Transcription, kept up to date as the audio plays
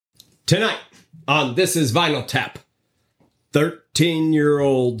Tonight on This Is Vinyl Tap,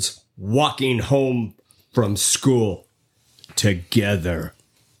 13-year-olds walking home from school together.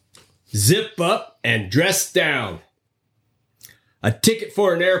 Zip up and dress down. A ticket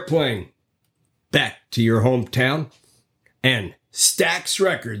for an airplane back to your hometown. And Stax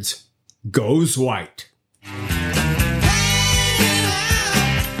Records goes white.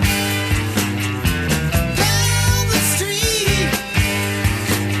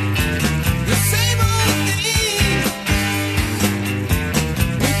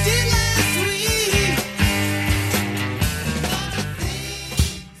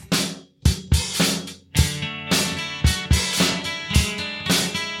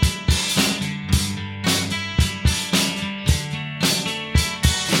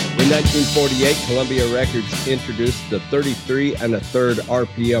 In 1948, Columbia Records introduced the 33 1/3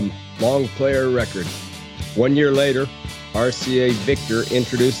 RPM long player record. 1 year later, RCA Victor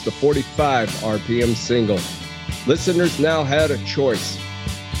introduced the 45 RPM single. Listeners now had a choice,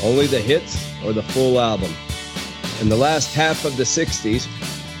 only the hits or the full album. In the last half of the 60s,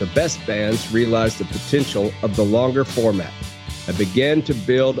 the best bands realized the potential of the longer format and began to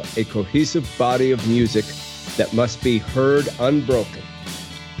build a cohesive body of music that must be heard unbroken.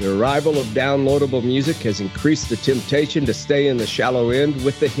 The arrival of downloadable music has increased the temptation to stay in the shallow end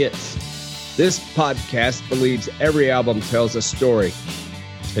with the hits. This podcast believes every album tells a story.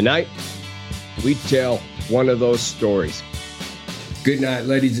 Tonight, we tell one of those stories. Good night,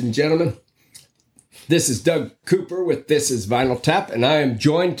 ladies and gentlemen. This is Doug Cooper with This Is Vinyl Tap, and I am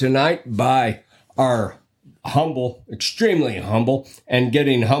joined tonight by our humble, extremely humble, and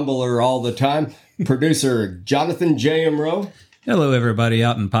getting humbler all the time, producer Jonathan J.M. Rowe. Hello, everybody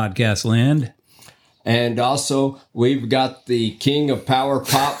out in podcast land. And also, we've got the king of power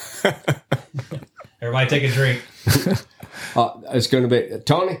pop. Everybody take a drink. It's going to be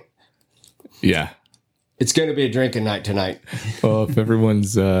Tony. Yeah. It's going to be a drinking night tonight. Well, if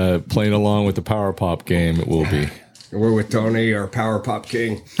everyone's playing along with the power pop game, it will be. We're with Tony, our power pop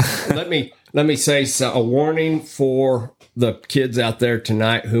king. Let me say a warning for the kids out there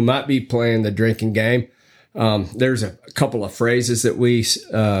tonight who might be playing the drinking game. There's a couple of phrases that we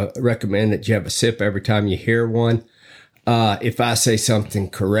recommend that you have a sip every time you hear one. If I say something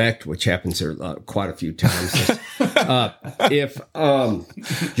correct, which happens quite a few times, if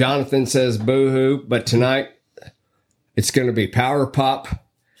Jonathan says boo-hoo, but tonight it's going to be power pop.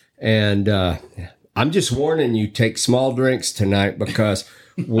 And I'm just warning you, take small drinks tonight because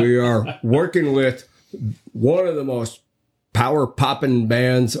we are working with one of the most power popping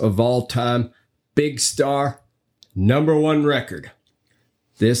bands of all time, Big Star, #1 record.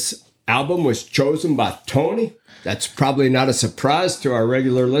 This album was chosen by Tony. That's probably not a surprise to our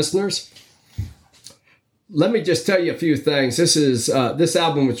regular listeners. Let me just tell you a few things. This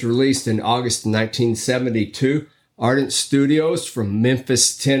album was released in August 1972, Ardent Studios from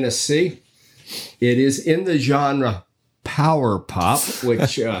Memphis, Tennessee. It is in the genre power pop,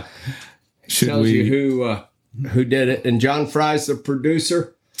 which tells you who did it. And John Fry's the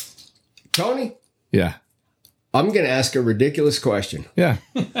producer. Tony? Yeah. I'm going to ask a ridiculous question. Yeah.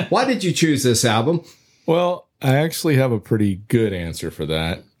 Why did you choose this album? Well, I actually have a pretty good answer for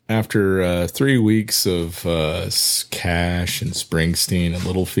that. After 3 weeks of Cash and Springsteen and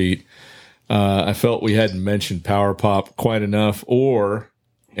Little Feat, I felt we hadn't mentioned power pop quite enough or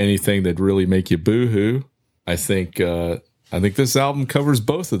anything that'd really make you boo-hoo. I think this album covers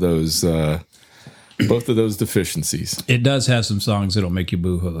both of those deficiencies. It does have some songs that'll make you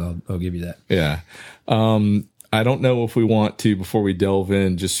boo-hoo. I'll give you that. Yeah. I don't know if we want to, before we delve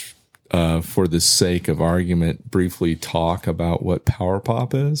in, just for the sake of argument, briefly talk about what power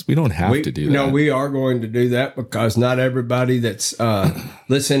pop is. We don't have to do that. No, we are going to do that because not everybody that's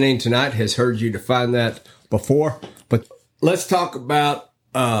listening tonight has heard you define that before. But let's talk about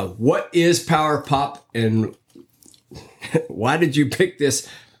what is power pop and why did you pick this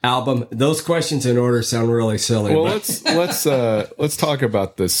album? Those questions in order sound really silly. Well, let's talk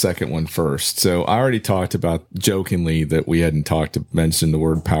about the second one first. So I already talked about jokingly that we hadn't mentioned the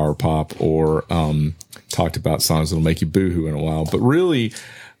word power pop or talked about songs that'll make you boohoo in a while. But really,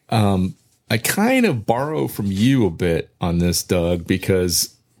 I kind of borrow from you a bit on this, Doug,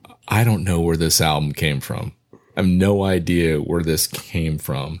 because I don't know where this album came from. I have no idea where this came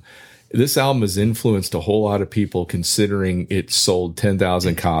from. This album has influenced a whole lot of people considering it sold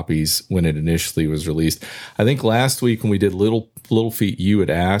 10,000 copies when it initially was released. I think last week when we did Little Feat, you had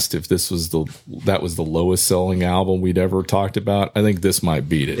asked if that was the lowest selling album we'd ever talked about. I think this might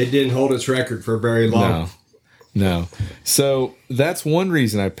beat it. It didn't hold its record for very long. No. So that's one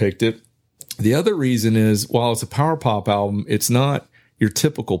reason I picked it. The other reason is while it's a power pop album, it's not your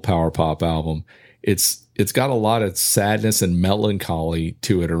typical power pop album. It's got a lot of sadness and melancholy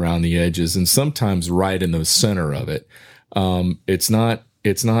to it around the edges, and sometimes right in the center of it. It's not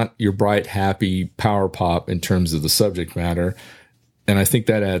your bright, happy power pop in terms of the subject matter, and I think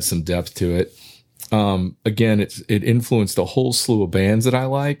that adds some depth to it. Again, it influenced a whole slew of bands that I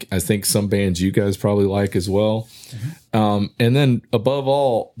like. I think some bands you guys probably like as well. And then above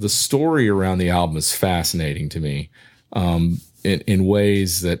all, the story around the album is fascinating to me. In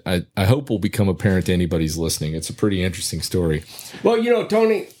ways that I hope will become apparent to anybody's listening. It's a pretty interesting story. Well,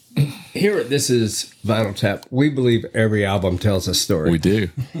 Tony, here at This Is Vinyl Tap, we believe every album tells a story. We do.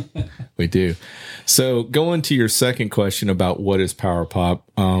 We do. So going to your second question about what is power pop,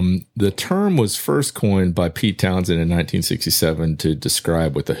 the term was first coined by Pete Townsend in 1967 to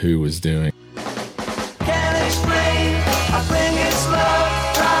describe what The Who was doing. Can't explain, I think it's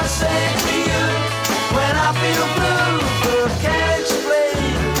love, trying to say to you, when I feel blue, but can't explain,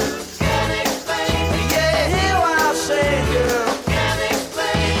 yeah, hear what I say, girl, can't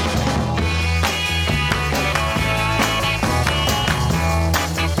explain.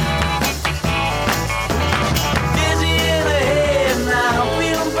 Dizzy in the head now,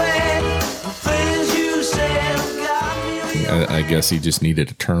 feeling bad, the things you said got me real. I guess he just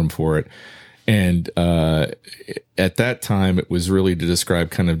needed a term for it. And at that time, it was really to describe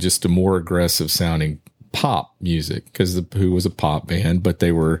kind of just a more aggressive sounding pop music, because The Who was a pop band, but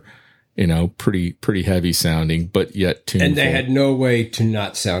they were, pretty heavy sounding, but yet tuneful. And they had no way to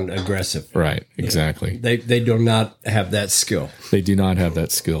not sound aggressive. Right, exactly. They do not have that skill. They do not have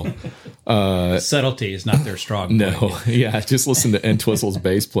that skill. Subtlety is not their strong No, point. yeah, just listen to Entwistle's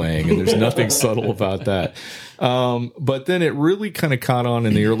bass playing, and there's nothing subtle about that. But then it really kind of caught on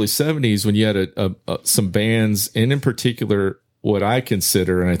in the early 70s when you had some bands, and in particular, what I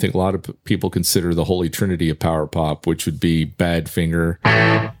consider, and I think a lot of people consider, the holy trinity of power pop, which would be Badfinger,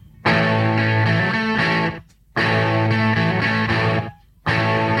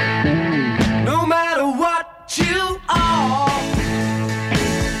 No matter what you are,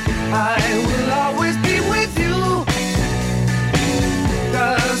 I will always be with you.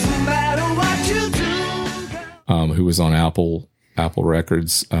 Doesn't matter what you do. who was on Apple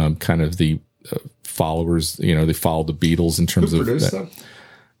Records, kind of the followers. They followed the Beatles in terms of that.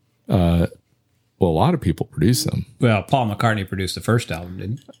 Well, a lot of people produce them. Well, Paul McCartney produced the first album,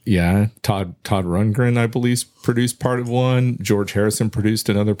 didn't he? Yeah, Todd Rundgren, I believe, produced part of one. George Harrison produced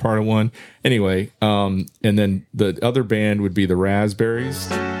another part of one. Anyway, and then the other band would be the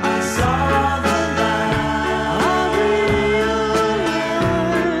Raspberries. I saw the light, I realized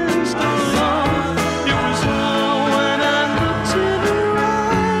it was love when I looked in her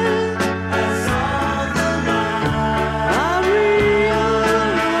eyes. I saw the light, I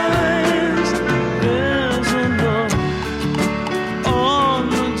realized there's a knock on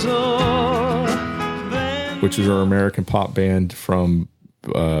the door. Then Which is our American pop band from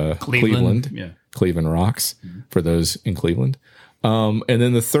Cleveland. Yeah. Cleveland Rocks, for those in Cleveland. And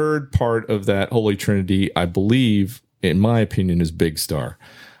then the third part of that Holy Trinity, I believe, in my opinion, is Big Star.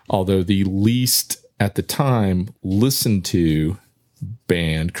 Although the least, at the time, listened to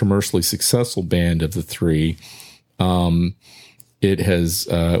band, commercially successful band of the three, it has,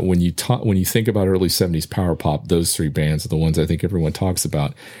 when you think about early 70s power pop, those three bands are the ones I think everyone talks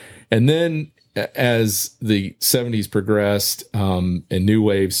about. And then as the 70s progressed, and new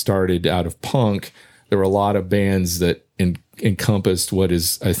wave started out of punk, there were a lot of bands that encompassed what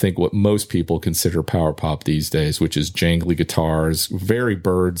is, I think, what most people consider power pop these days, which is jangly guitars, very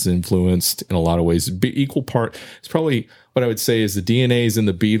Byrds influenced in a lot of ways. Equal part, it's probably what I would say is the DNA's in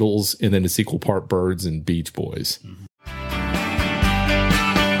the Beatles, and then it's equal part Byrds and Beach Boys. Mm-hmm.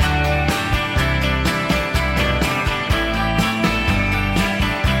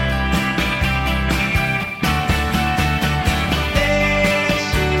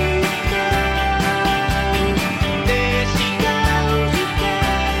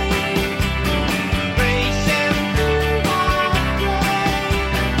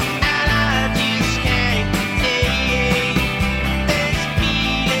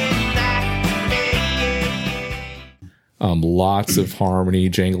 Lots of harmony,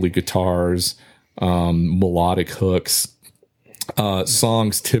 jangly guitars, melodic hooks,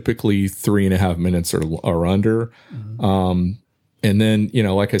 songs typically 3.5 minutes or under. Mm-hmm. And then,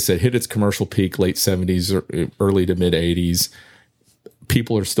 like I said, hit its commercial peak late 70s or early to mid 80s.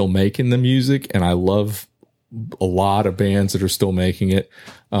 People are still making the music, and I love a lot of bands that are still making it.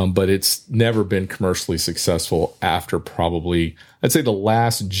 But it's never been commercially successful after probably, I'd say, the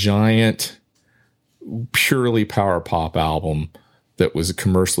last giant purely power pop album that was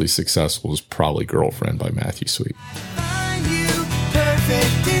commercially successful was probably Girlfriend by Matthew Sweet. find you perfect.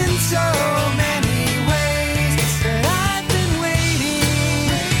 perfect in so many ways that I've been waiting.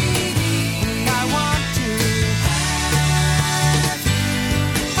 And I want to have you.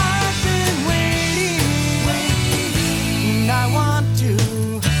 I've been waiting. And I want to.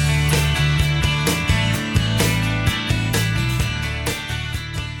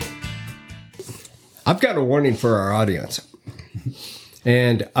 I've got a warning for our audience.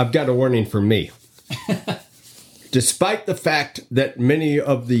 And I've got a warning for me. Despite the fact that many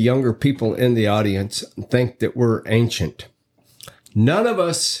of the younger people in the audience think that we're ancient, none of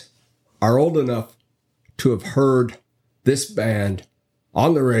us are old enough to have heard this band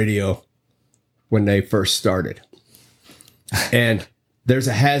on the radio when they first started. And there's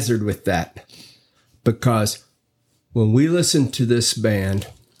a hazard with that, because when we listen to this band,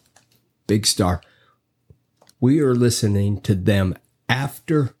 Big Star, we are listening to them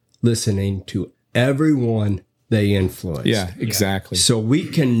after listening to everyone they influenced. Yeah, exactly. So we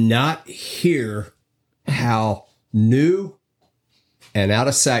cannot hear how new and out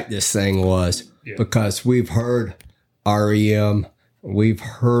of sight this thing was, because we've heard REM, we've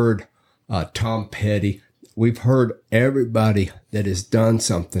heard Tom Petty, we've heard everybody that has done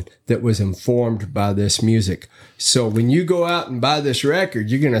something that was informed by this music. So when you go out and buy this record,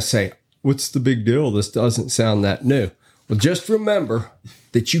 you're going to say, what's the big deal? This doesn't sound that new. Well, just remember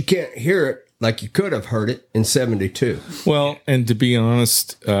that you can't hear it like you could have heard it in 72. Well, and to be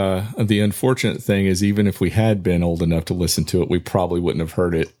honest, the unfortunate thing is, even if we had been old enough to listen to it, we probably wouldn't have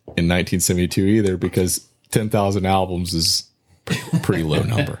heard it in 1972 either, because 10,000 albums is a pretty low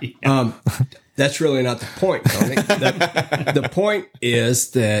number. That's really not the point, Tony. The point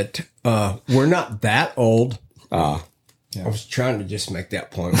is that we're not that old. I was trying to just make that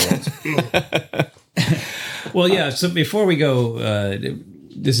point once. Well, yeah. So before we go,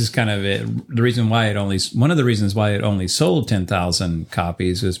 this is kind of the reason why one of the reasons why it only sold 10,000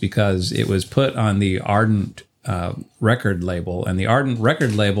 copies was because it was put on the Ardent record label, and the Ardent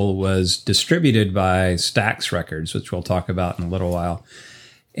record label was distributed by Stax Records, which we'll talk about in a little while.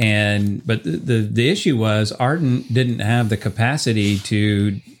 But the issue was Ardent didn't have the capacity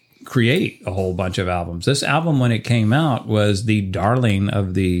to create a whole bunch of albums. This album, when it came out, was the darling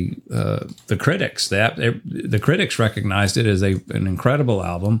of the critics. The critics recognized it as an incredible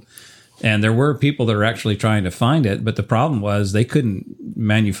album, and there were people that were actually trying to find it. But the problem was they couldn't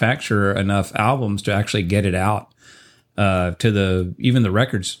manufacture enough albums to actually get it out to even the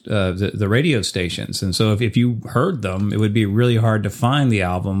records, the radio stations. And so if you heard them, it would be really hard to find the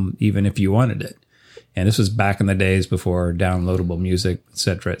album, even if you wanted it. And this was back in the days before downloadable music,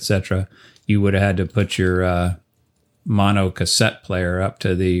 et cetera, you would have had to put your mono cassette player up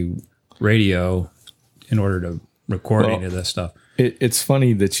to the radio in order to record any of this stuff. It's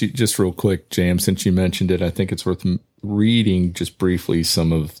funny that you, just real quick, James, since you mentioned it, I think it's worth reading just briefly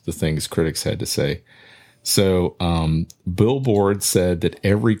some of the things critics had to say. So Billboard said that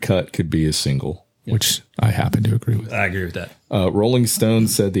every cut could be a single, which I happen to agree with. I agree with that. Rolling Stone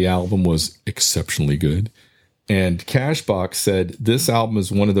said the album was exceptionally good. And Cashbox said this album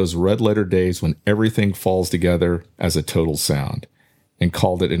is one of those red letter days when everything falls together as a total sound, and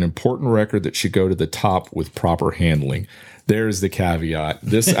called it an important record that should go to the top with proper handling. There's the caveat.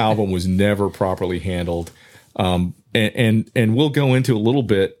 This album was never properly handled. And we'll go into a little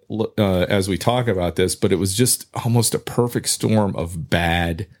bit as we talk about this, but it was just almost a perfect storm of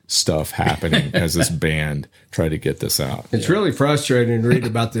bad stuff happening as this band tried to get this out. It's really frustrating to read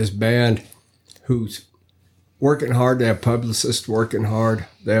about this band who's working hard. They have publicists working hard.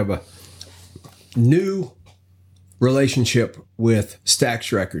 They have a new relationship with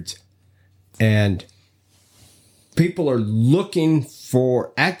Stax Records, and people are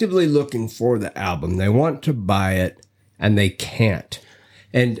actively looking for the album. They want to buy it, and they can't.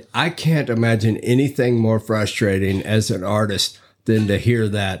 And I can't imagine anything more frustrating as an artist than to hear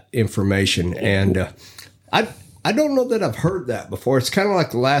that information. And I don't know that I've heard that before. It's kind of like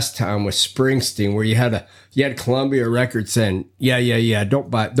the last time with Springsteen, where you had Columbia Records saying, yeah,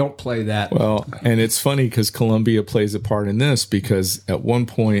 don't play that. Well, and it's funny because Columbia plays a part in this, because at one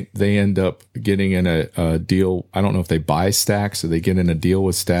point they end up getting in a deal. I don't know if they buy Stax or they get in a deal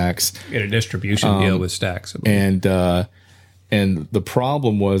with Stax. Get a distribution deal with Stax. And the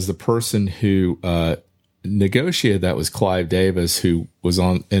problem was the person who negotiated that was Clive Davis, who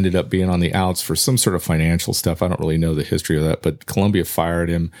ended up being on the outs for some sort of financial stuff. I don't really know the history of that, but Columbia fired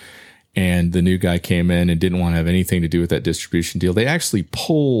him, and the new guy came in and didn't want to have anything to do with that distribution deal. They actually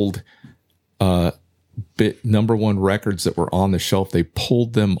pulled number one records that were on the shelf. They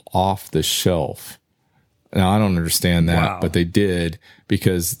pulled them off the shelf Now I don't understand that, Wow. but they did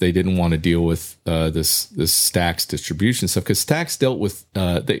because they didn't want to deal with this Stax distribution stuff. Because Stax dealt with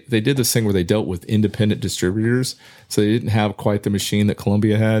they did this thing where they dealt with independent distributors, so they didn't have quite the machine that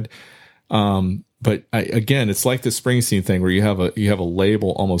Columbia had. But again, it's like the Springsteen thing where you have a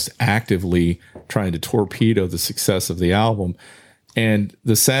label almost actively trying to torpedo the success of the album. And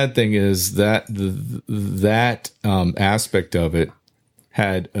the sad thing is that that aspect of it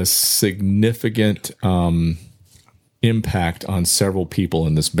had a significant impact on several people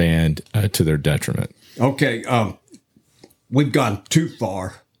in this band to their detriment. Okay, we've gone too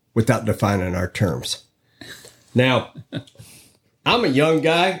far without defining our terms. Now, I'm a young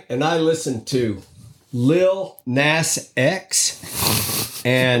guy, and I listen to Lil Nas X,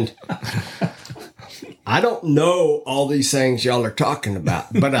 and I don't know all these things y'all are talking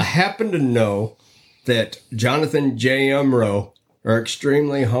about, but I happen to know that Jonathan J. Umro, our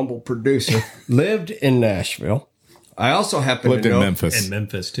extremely humble producer, lived in Nashville. I also happen Lived to in know Memphis. In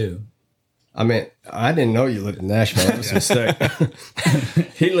Memphis too. I mean, I didn't know you lived in Nashville. That was a mistake.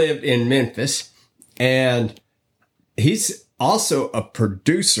 He lived in Memphis, and he's also a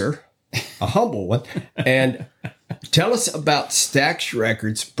producer, a humble one. And tell us about Stax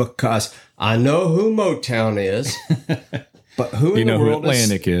Records, because I know who Motown is, but who You in the know who world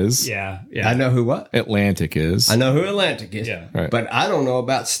Atlantic is. Yeah. I know who what? Atlantic is. I know who Atlantic is, Yeah. Right. but I don't know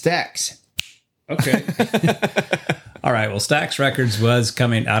about Stax. Okay. All right. Well, Stax Records was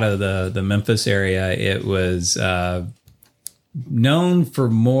coming out of the Memphis area. It was known for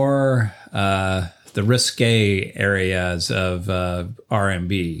more the risque areas of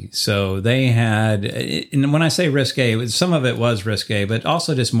R&B. So they had, and when I say risque, some of it was risque, but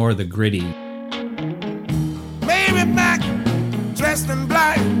also just more the gritty. Baby Mac, dressed in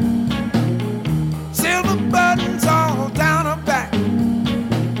black, silver buttons all down her back.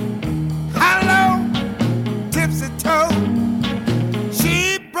 Hello, tipsy toe.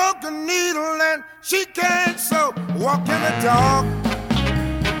 She broke a needle and she can't sew. Walking the dog,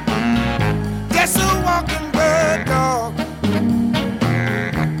 guess a walking bird dog.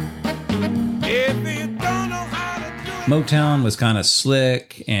 If you don't know how to do it. Motown was kind of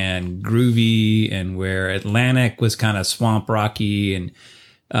slick and groovy, and where Atlantic was kind of swamp rocky, and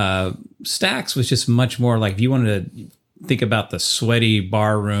Stax was just much more like, if you wanted to think about the sweaty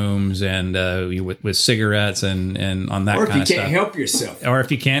bar rooms and with cigarettes and on that Or if kind you of can't stuff. help yourself. Or if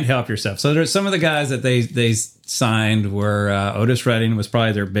you can't help yourself. So there's some of the guys that they signed were Otis Redding was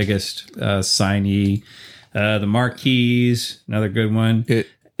probably their biggest signee. The Marquis, another good one.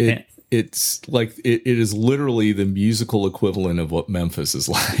 It's like it is literally the musical equivalent of what Memphis is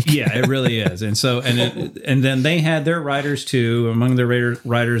like. Yeah, it really is. And so, and then they had their writers too. Among their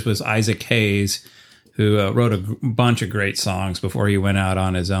writers was Isaac Hayes, who wrote a bunch of great songs before he went out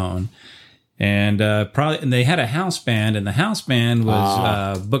on his own. And and they had a house band, and the house band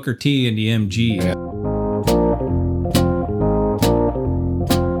was Booker T and the MG. Yeah.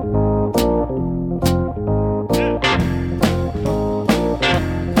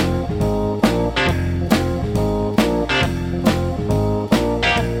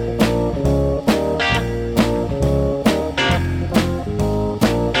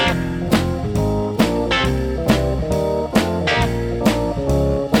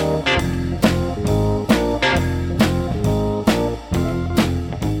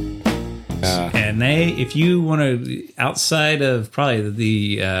 And if you want to, outside of probably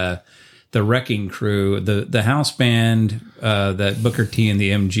the Wrecking Crew, the house band that Booker T and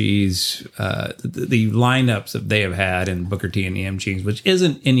the MGs, the lineups that they have had in Booker T and the MGs, which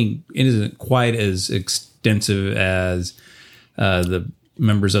isn't quite as extensive as the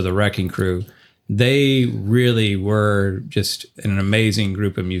members of the Wrecking Crew. They really were just an amazing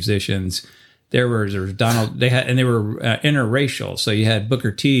group of musicians. There was Donald. They were interracial. So you had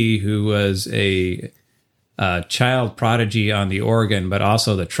Booker T, who was a child prodigy on the organ, but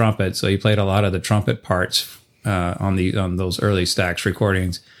also the trumpet. So he played a lot of the trumpet parts on those early Stax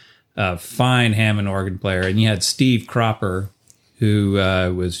recordings. Fine Hammond organ player, and you had Steve Cropper, who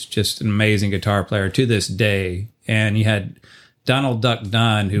was just an amazing guitar player to this day, and you had Donald Duck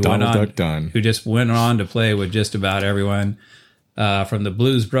Dunn, who just went on to play with just about everyone. From the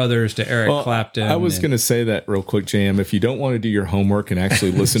Blues Brothers to Eric Clapton. I was going to say that real quick, Jam. If you don't want to do your homework and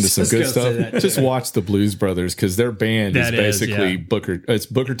actually listen to some good stuff, just watch the Blues Brothers, because their band is basically Booker. It's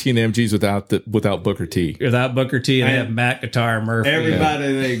Booker T and the MGs without Booker T. Without Booker T, they have Matt Guitar Murphy.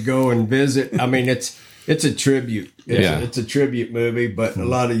 Everybody they go and visit. I mean, it's a tribute. It's a tribute movie, but a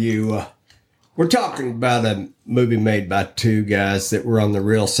lot of you. We're talking about a movie made by two guys that were on the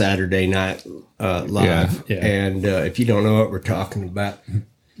Real Saturday Night Live. Yeah. And if you don't know what we're talking about,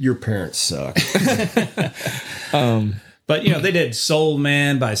 your parents suck. But, they did Soul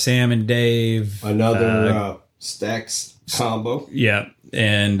Man by Sam and Dave. Another Stax combo. Yeah.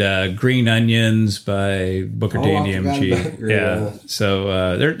 And Green Onions by Booker T and the I forgot about MG. Green Yeah. Onions.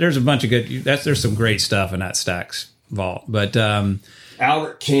 So there's a bunch of good, there's some great stuff in that Stax vault. But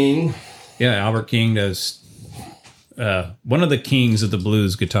Albert King. yeah, Albert King does one of the kings of the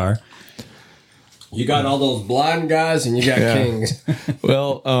blues guitar. You got all those blind guys and you got kings.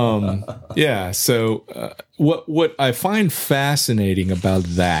 Well, yeah. So what I find fascinating about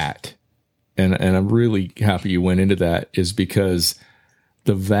that, and I'm really happy you went into that, is because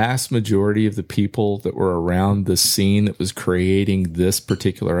the vast majority of the people that were around the scene that was creating this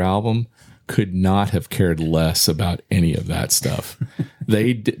particular album could not have cared less about any of that stuff.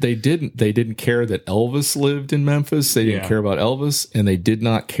 They didn't care that Elvis lived in Memphis. They didn't care about Elvis, and they did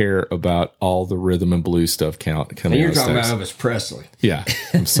not care about all the rhythm and blues stuff coming And you're out of talking Stax. about Elvis Presley. Yeah,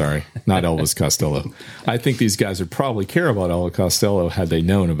 I'm sorry, not Elvis Costello. I think these guys would probably care about Elvis Costello had they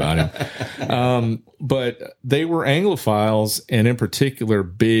known about him. But they were Anglophiles, and in particular,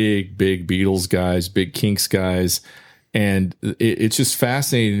 big Beatles guys, big Kinks guys. And it's just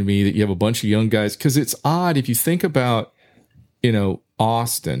fascinating to me that you have a bunch of young guys, because it's odd if you think about,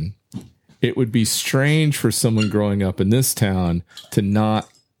 Austin. It would be strange for someone growing up in this town to not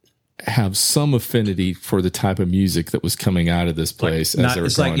have some affinity for the type of music that was coming out of this place as they were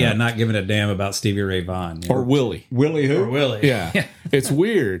growing up. Not giving a damn about Stevie Ray Vaughan. Or Willie. Willie who? Or Willie. Yeah. It's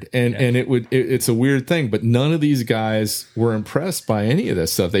weird. And it's a weird thing, but none of these guys were impressed by any of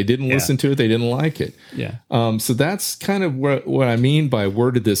this stuff. They didn't listen to it. They didn't like it. Yeah. So that's kind of what I mean by where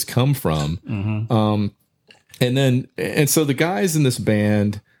did this come from? Mm-hmm. And so the guys in this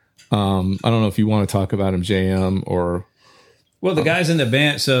band, I don't know if you want to talk about them, JM, or... Well, the guys in the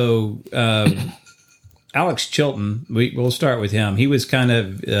band, so Alex Chilton, we'll start with him. He was kind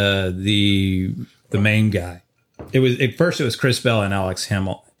of the main guy. At first it was Chris Bell and Alex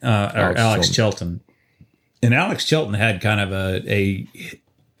Chilton. And Alex Chilton had kind of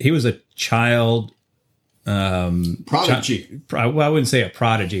he was a child Prodigy. I wouldn't say a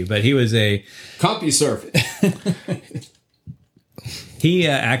prodigy, but he was a CompuServe. He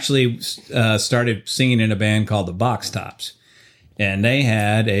actually started singing in a band called the Box Tops. And they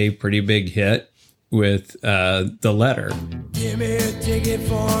had a pretty big hit with The Letter. Give me a ticket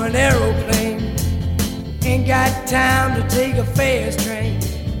for an aeroplane. Ain't got time to take a fast train.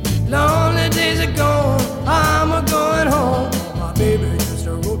 Lonely days are gone, I'm a going home. My baby just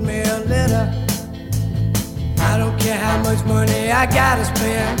wrote me a letter. I don't care how much money I gotta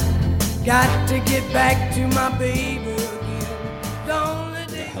spend. Got to get back to my baby again. Lonely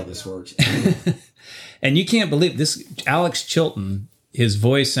days. How this works. And you can't believe this. Alex Chilton, his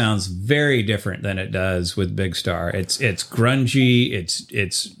voice sounds very different than it does with Big Star. It's grungy.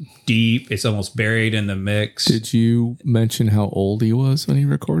 It's deep. It's almost buried in the mix. Did you mention how old he was when he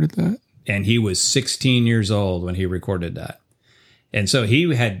recorded that? And he was 16 years old when he recorded that. And so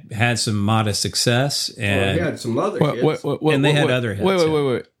he had some modest success. And He had some other hits. And they had other hits,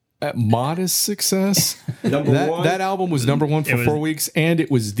 Wait. Modest success. Number one. That album was number one for 4 weeks, and it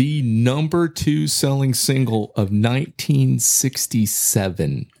was the number 2 selling single of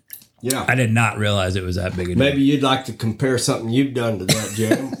 1967. Yeah. I did not realize it was that big a deal. Maybe you'd like to compare something you've done to that,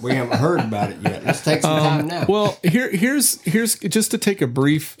 Jim. We haven't heard about it yet. Let's take some time now. Well, here's just to take a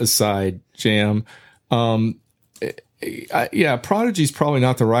brief aside, Jam. Prodigy is probably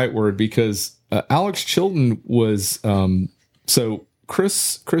not the right word, because Alex Chilton was so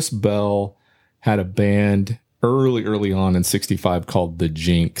Chris Bell had a band early on in '65 called the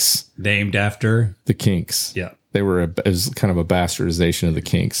Jinx, Named after the Kinks. Yeah. They were it was kind of a bastardization of the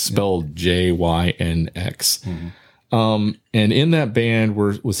Kinks, spelled JYNX. And in that band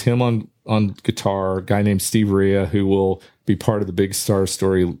was him on guitar, a guy named Steve Rea, who will be part of the Big Star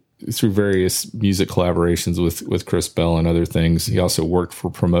story through various music collaborations with Chris Bell and other things. He also worked for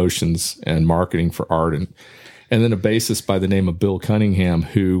promotions and marketing for Ardent. And then a bassist by the name of Bill Cunningham,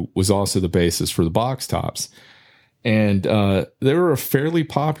 who was also the bassist for the Box Tops. And they were a fairly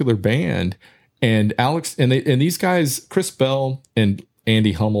popular band. And these guys, Chris Bell and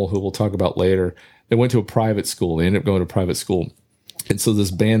Andy Hummel, who we'll talk about later, they went to a private school. They ended up going to private school. And so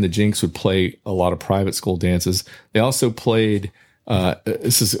this band, the Jinx, would play a lot of private school dances. They also played,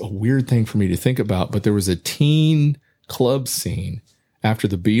 this is a weird thing for me to think about, but there was a teen club scene after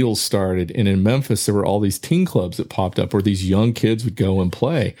the Beatles started. And in Memphis, there were all these teen clubs that popped up where these young kids would go and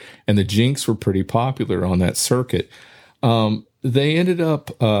play. And the Jinx were pretty popular on that circuit. They ended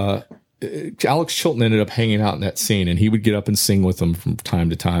up, Alex Chilton ended up hanging out in that scene, and he would get up and sing with them from time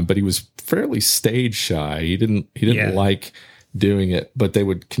to time, but he was fairly stage shy. He didn't like doing it, but they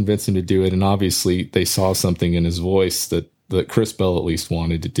would convince him to do it. And obviously they saw something in his voice that Chris Bell at least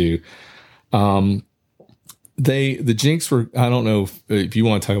wanted to do. The Jinx were, I don't know if you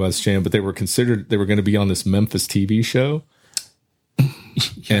want to talk about this, Jan, but they were going to be on this Memphis TV show.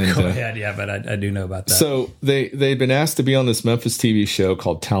 And, Go ahead. Yeah, but I do know about that. So they'd been asked to be on this Memphis TV show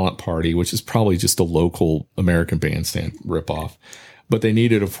called Talent Party, which is probably just a local American Bandstand ripoff, but they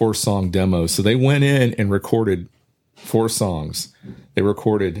needed a 4-song demo. So they went in and recorded 4 songs. They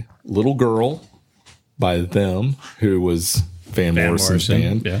recorded Little Girl by Them, who was Van Morrison's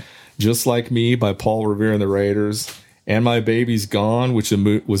band. Yeah. Just Like Me by Paul Revere and the Raiders. And My Baby's Gone, which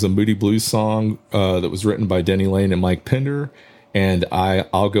was a Moody Blues song that was written by Denny Lane and Mike Pender. And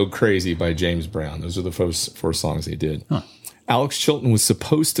I'll Go Crazy by James Brown. Those are the 4 songs they did. Huh. Alex Chilton was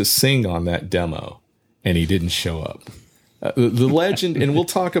supposed to sing on that demo, and he didn't show up. The legend, and we'll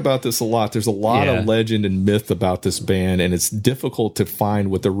talk about this a lot. There's a lot of legend and myth about this band, and it's difficult to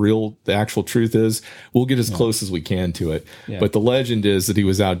find what the actual truth is. We'll get as close as we can to it. Yeah. But the legend is that he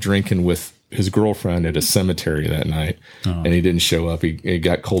was out drinking with his girlfriend at a cemetery that night, and he didn't show up. He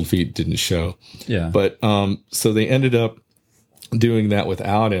got cold feet, didn't show. Yeah. But so they ended up doing that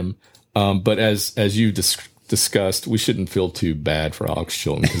without him. But as you discussed, we shouldn't feel too bad for Alex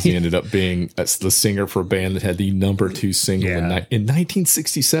Chilton because he ended up being the singer for a band that had the number 2 single in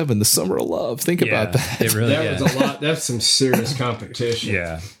 1967, The Summer of Love. Think about that. It really, that was a lot. That's some serious competition.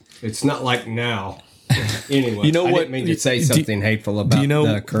 Yeah. It's not like now. Anyway, you know I what? didn't mean to say something hateful about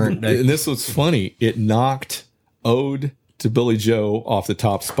the current day. And this was funny. It knocked Ode to Billy Joe off the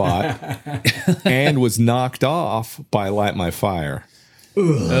top spot and was knocked off by Light My Fire.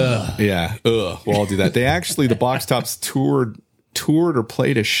 Ugh. Yeah. Well, I'll do that. They actually, the Box Tops toured or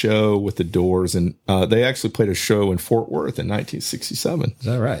played a show with the Doors, and they actually played a show in Fort Worth in 1967. Is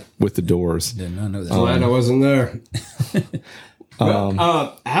that right? With the Doors. Did not know that. Glad I wasn't there.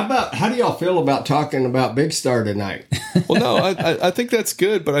 Well, how do y'all feel about talking about Big Star tonight? Well, no, I think that's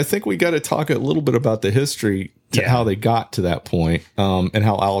good, but I think we got to talk a little bit about the history to how they got to that point, and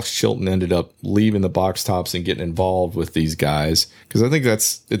how Alex Chilton ended up leaving the Box Tops and getting involved with these guys, because I think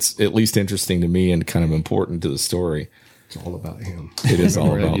it's at least interesting to me and kind of important to the story. It's all about him. It is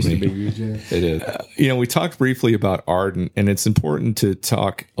all about me. It is. We talked briefly about Ardent, and it's important to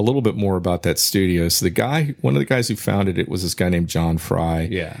talk a little bit more about that studio. So one of the guys who founded it was this guy named John Fry.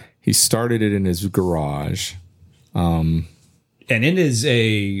 Yeah. He started it in his garage. And it is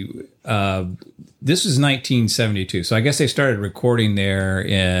this was 1972. So I guess they started recording there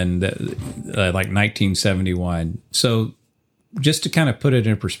in like 1971. So just to kind of put it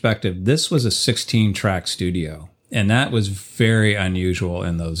in perspective, this was a 16-track studio. And that was very unusual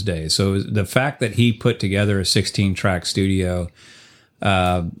in those days. So the fact that he put together a 16-track studio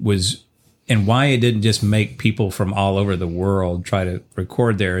was, and why it didn't just make people from all over the world try to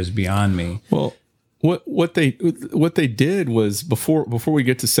record there is beyond me. Well, what they did was before we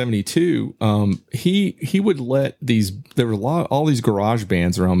get to 72, he would let there were all these garage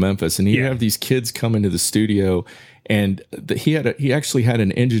bands around Memphis, and he'd have these kids come into the studio. And he actually had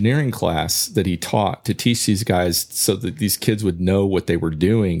an engineering class that he taught to teach these guys so that these kids would know what they were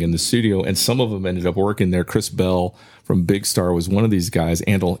doing in the studio. And some of them ended up working there. Chris Bell from Big Star was one of these guys.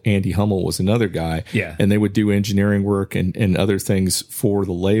 Andy Hummel was another guy. Yeah. And they would do engineering work and other things for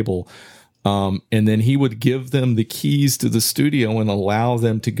the label. And then he would give them the keys to the studio and allow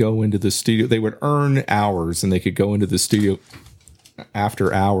them to go into the studio. They would earn hours and they could go into the studio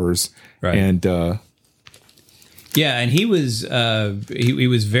after hours. Right. And, yeah, and he was he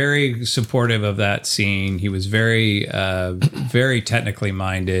was very supportive of that scene. He was very technically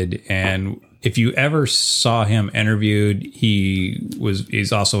minded, and if you ever saw him interviewed,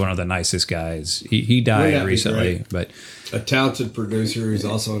 he's also one of the nicest guys. He died recently, but a talented producer. He's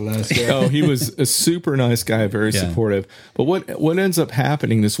also a nice guy. Oh, he was a super nice guy, very supportive. But what ends up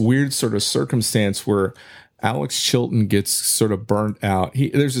happening? This weird sort of circumstance where Alex Chilton gets sort of burnt out.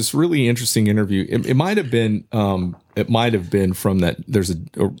 There's this really interesting interview. It might have been from that. There's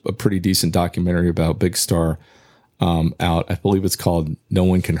a pretty decent documentary about Big Star out. I believe it's called No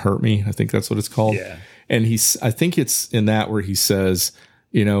One Can Hurt Me. I think that's what it's called. Yeah. And I think it's in that where he says,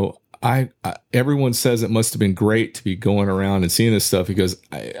 everyone says it must have been great to be going around and seeing this stuff. He goes,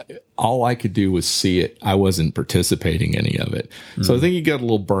 all I could do was see it. I wasn't participating in any of it. Mm. So I think he got a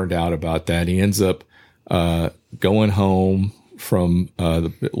little burned out about that. He ends up going home from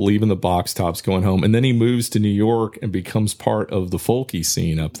leaving the Box Tops, going home, and then he moves to New York and becomes part of the folky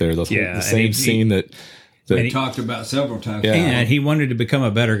scene up there. The same scene that he talked about several times. Yeah. And he wanted to become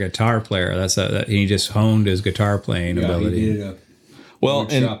a better guitar player. He just honed his guitar playing ability. He did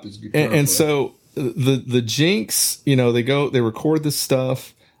his guitar playing. So the Jinx, they record this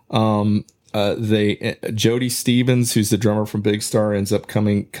stuff. Jody Stevens, who's the drummer from Big Star, ends up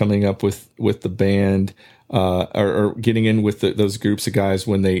coming up with the band, or getting in with those groups of guys.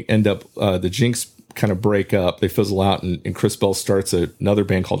 When they end up, the Jinx kind of break up, they fizzle out, and Chris Bell starts another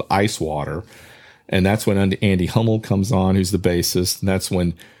band called Ice Water. And that's when Andy Hummel comes on, who's the bassist. And that's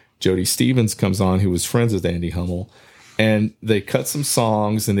when Jody Stevens comes on, who was friends with Andy Hummel. And they cut some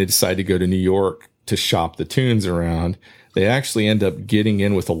songs, and they decide to go to New York to shop the tunes around. They actually end up getting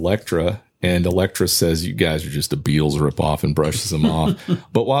in with Elektra, and Elektra says, "You guys are just a Beatles ripoff," and brushes them off.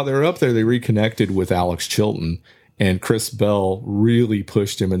 But while they're up there, they reconnected with Alex Chilton, and Chris Bell really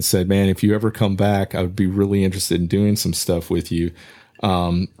pushed him and said, "Man, if you ever come back, I would be really interested in doing some stuff with you."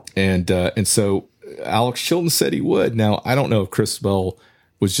 And so Alex Chilton said he would. Now, I don't know if Chris Bell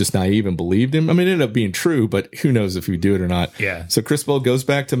was just naive and believed him. I mean, it ended up being true, but who knows if he would do it or not. Yeah. So Chris Bell goes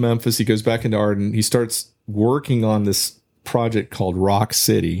back to Memphis. He goes back into Ardent. He starts working on this project called Rock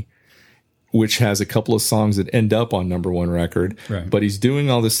City, which has a couple of songs that end up on #1 record. Right. But he's doing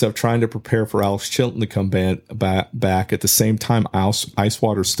all this stuff, trying to prepare for Alex Chilton to come back. At the same time, Ice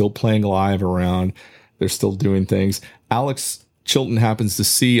Water's still playing live around. They're still doing things. Alex Chilton happens to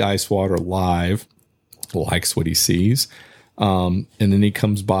see Ice Water live, likes what he sees. And then he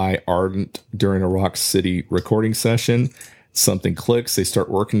comes by Ardent during a Rock City recording session. Something clicks. They start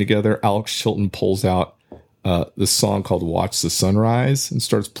working together. Alex Chilton pulls out the song called Watch the Sunrise and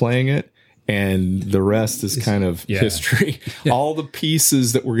starts playing it. And the rest is kind of history. Yeah. All the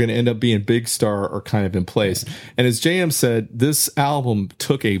pieces that were going to end up being Big Star are kind of in place. And as JM said, this album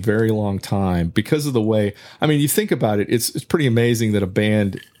took a very long time because of the way, I mean, you think about it, it's pretty amazing that a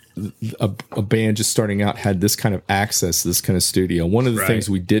band just starting out had this kind of access to this kind of studio. One of the things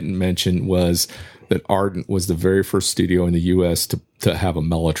we didn't mention was that Ardent was the very first studio in the U.S. to have a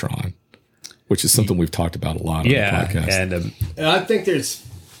Mellotron, which is something we've talked about a lot on the podcast. And I think there's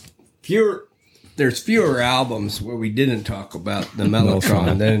fewer albums where we didn't talk about the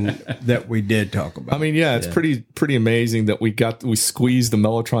Mellotron than that we did talk about. I mean, it's pretty amazing that we squeezed the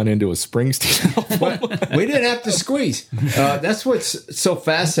Mellotron into a Springsteen album. We didn't have to squeeze. That's what's so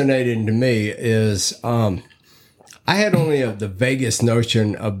fascinating to me is I had only the vaguest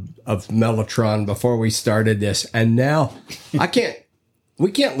notion of Mellotron before we started this, and now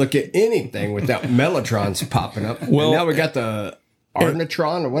we can't look at anything without Mellotrons popping up. Well, and now we got the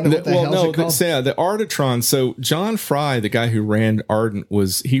Artnotron, or what the hell is it called? The Artnotron. So John Fry, the guy who ran Ardent,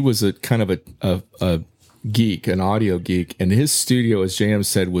 was a kind of a geek, an audio geek, and his studio, as JM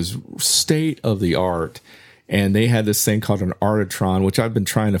said, was state of the art. And they had this thing called an Artnotron, which I've been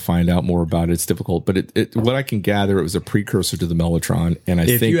trying to find out more about. It's difficult, but what I can gather, it was a precursor to the Mellotron. And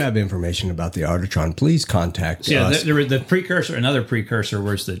if you have information about the Artnotron, please contact us. The precursor, another precursor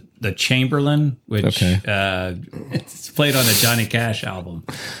was the Chamberlain, which it's played on the Johnny Cash album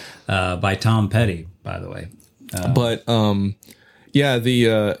by Tom Petty, by the way.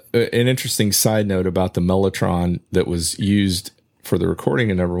 An interesting side note about the Mellotron that was used for the recording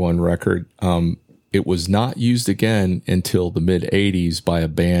of #1 record. It was not used again until the mid 80s by a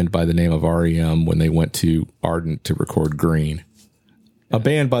band by the name of REM when they went to Ardent to record Green. A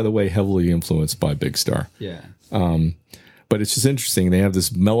band, by the way, heavily influenced by Big Star. Yeah. But it's just interesting. They have this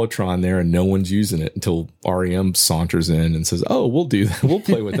Mellotron there and no one's using it until REM saunters in and says, "Oh, we'll do that. We'll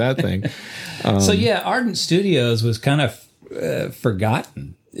play with that thing." Ardent Studios was kind of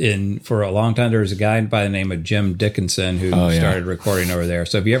forgotten. For a long time, there was a guy by the name of Jim Dickinson who started recording over there.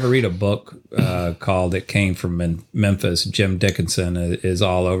 So if you ever read a book called "It Came from Memphis," Jim Dickinson is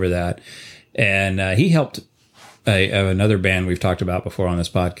all over that. And he helped another band we've talked about before on this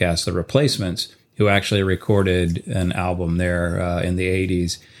podcast, The Replacements, who actually recorded an album there in the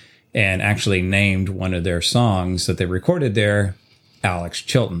 80s and actually named one of their songs that they recorded there Alex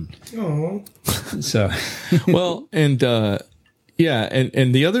Chilton. Oh. So, well, and...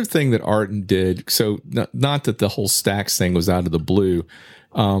 and the other thing that Ardent did, so not that the whole Stax thing was out of the blue,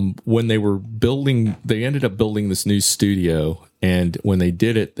 when they were they ended up building this new studio, and when they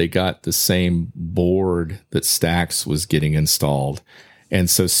did it, they got the same board that Stax was getting installed. And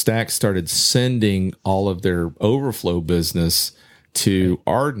so Stax started sending all of their overflow business to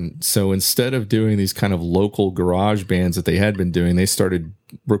Ardent. So instead of doing these kind of local garage bands that they had been doing, they started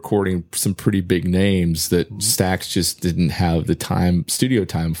recording some pretty big names that Stax just didn't have the studio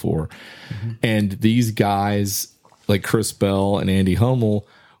time for. Mm-hmm. And these guys like Chris Bell and Andy Hummel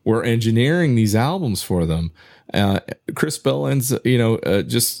were engineering these albums for them. Chris Bell ends,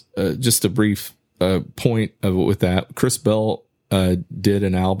 just a brief point with that. Chris Bell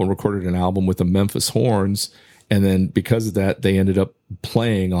recorded an album with the Memphis Horns. And then because of that, they ended up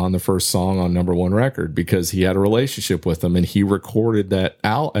playing on the first song on number one record because he had a relationship with them and he recorded that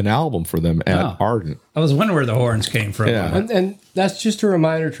an album for them at Ardent. I was wondering where the horns came from. Yeah. And that's just a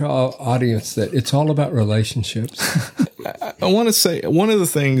reminder to our audience that it's all about relationships. I want to say one of the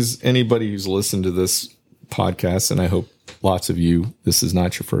things anybody who's listened to this podcast, and I hope lots of you, this is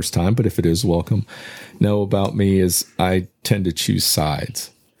not your first time, but if it is, welcome, know about me is I tend to choose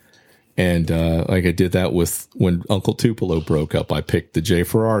sides. And like I did that with when Uncle Tupelo broke up, I picked the Jay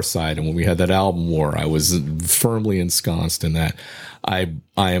Farrar side. And when we had that album war, I was firmly ensconced in that. I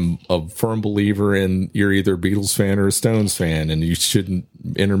am a firm believer in you're either a Beatles fan or a Stones fan, and you shouldn't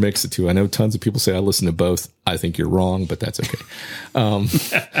intermix the two. I know tons of people say I listen to both. I think you're wrong, but that's okay.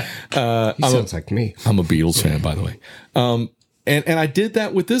 He sounds like me. I'm a Beatles fan, by the way. And I did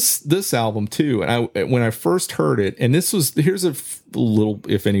that with this album too. And when I first heard it, and here's a little,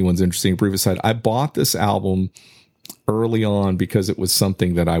 if anyone's interested, brief aside, I bought this album early on because it was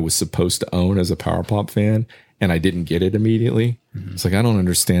something that I was supposed to own as a Power Pop fan, and I didn't get it immediately. Mm-hmm. It's like, I don't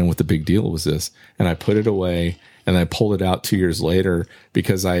understand what the big deal was this. And I put it away, and I pulled it out 2 years later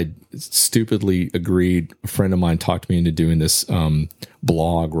because I had stupidly agreed. A friend of mine talked me into doing this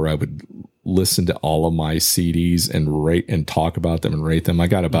blog where I would listen to all of my CDs and rate and talk about them and rate them. I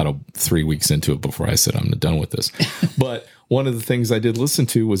got about 3 weeks into it before I said, I'm done with this. But one of the things I did listen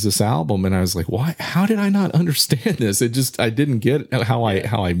to was this album, and I was like, why, how did I not understand this? I didn't get how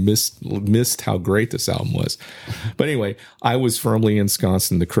I missed how great this album was. But anyway, I was firmly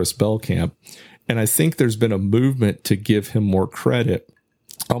ensconced in the Chris Bell camp. And I think there's been a movement to give him more credit,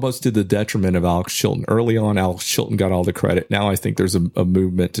 almost to the detriment of Alex Chilton. Early on, Alex Chilton got all the credit. Now I think there's a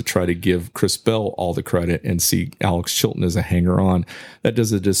movement to try to give Chris Bell all the credit and see Alex Chilton as a hanger-on. That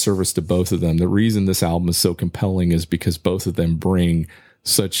does a disservice to both of them. The reason this album is so compelling is because both of them bring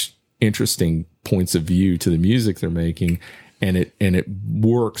such interesting points of view to the music they're making. And it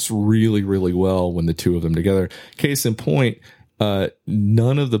works really, really well when the two of them together. Case in point,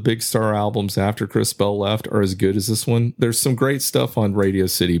 none of the Big Star albums after Chris Bell left are as good as this one. There's some great stuff on Radio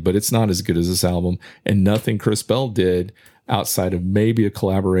City, but it's not as good as this album. And nothing Chris Bell did outside of maybe a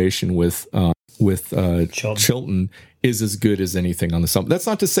collaboration with Chilton is as good as anything on this album. That's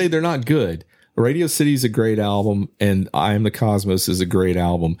not to say they're not good. Radio City is a great album, and I Am the Cosmos is a great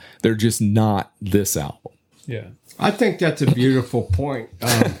album. They're just not this album. Yeah. I think that's a beautiful point.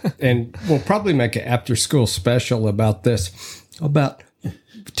 And we'll probably make an after-school special about this, about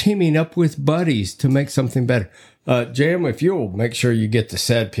teaming up with buddies to make something better. Jam, if you'll make sure you get the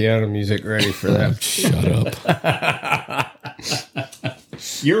sad piano music ready for that. Shut up.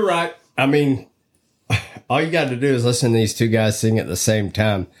 You're right. I mean, all you got to do is listen to these two guys sing at the same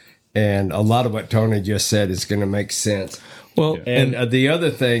time. And a lot of what Tony just said is going to make sense. Well, and the other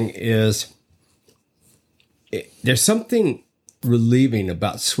thing is, there's something relieving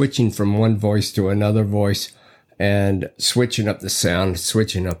about switching from one voice to another voice and switching up the sound,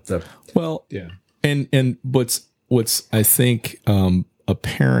 switching up the... Well, yeah. And what's I think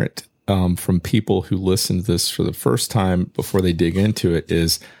apparent from people who listen to this for the first time before they dig into it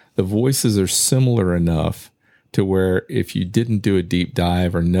is the voices are similar enough to where if you didn't do a deep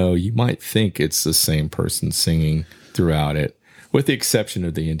dive or know, you might think it's the same person singing throughout it. With the exception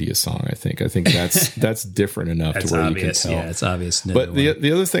of the India song, I think that's different enough to where obvious. You can tell. Yeah, it's obvious. But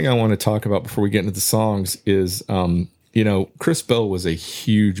the other thing I want to talk about before we get into the songs is, Chris Bell was a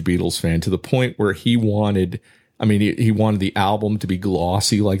huge Beatles fan to the point where he wanted the album to be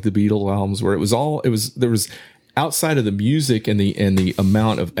glossy like the Beatles albums, where there was outside of the music and the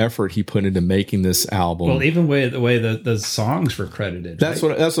amount of effort he put into making this album. Well, even the way the songs were credited. That's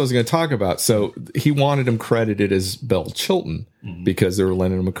what I was going to talk about. So he wanted him credited as Bell Chilton because they were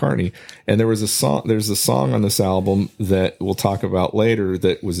Lennon and McCartney. And there's a song on this album that we'll talk about later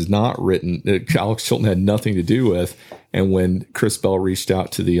that was not written, that Alex Chilton had nothing to do with. And when Chris Bell reached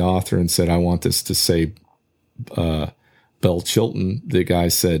out to the author and said, I want this to say, Bell Chilton, the guy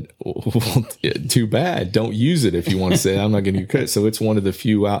said, well, too bad. Don't use it if you want to say it. I'm not going to give you credit. So it's one of the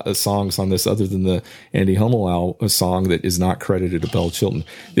few songs on this, other than the Andy Hummel song, that is not credited to Bell Chilton.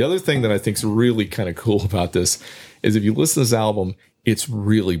 The other thing that I think is really kind of cool about this is if you listen to this album, it's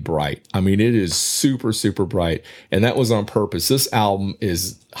really bright. I mean, it is super, super bright. And that was on purpose. This album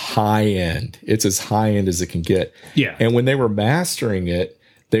is high end. It's as high end as it can get. Yeah. And when they were mastering it,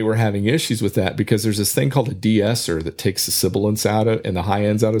 they were having issues with that because there's this thing called a de-esser that takes the sibilants out of and the high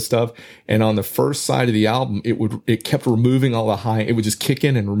ends out of stuff. And on the first side of the album, it kept removing all the high. It would just kick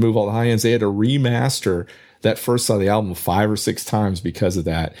in and remove all the high ends. They had to remaster that first side of the album 5 or 6 times because of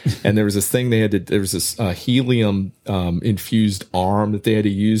that. And there was this thing there was this helium infused arm that they had to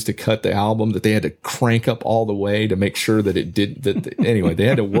use to cut the album that they had to crank up all the way to make sure that it did that. Anyway, they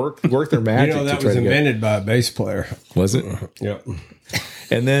had to work their magic. That was invented by a bass player. Was it? Yep.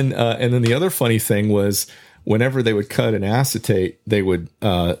 And then the other funny thing was whenever they would cut an acetate, they would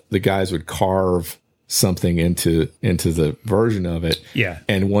the guys would carve something into the version of it. Yeah.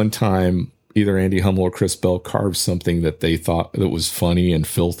 And one time, either Andy Hummel or Chris Bell carved something that they thought that was funny and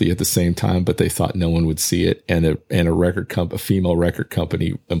filthy at the same time, but they thought no one would see it. And a female record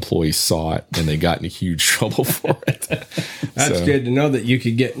company employee saw it, and they got in huge trouble for it. That's good to know that you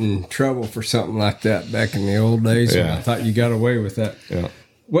could get in trouble for something like that back in the old days. Yeah. I thought you got away with that. Yeah.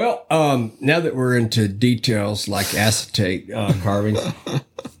 Well, now that we're into details like acetate carving,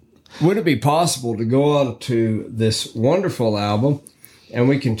 would it be possible to go on to this wonderful album and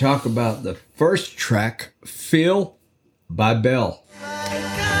we can talk about the first track, Feel by Bell?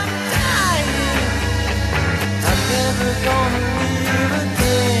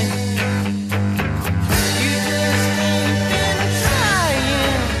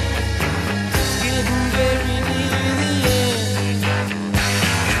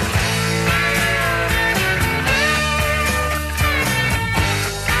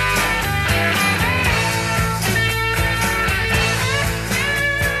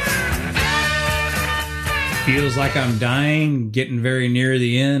 Feels like I'm dying, getting very near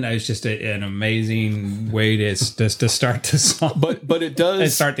the end. It's just an amazing way to start the song. But it does and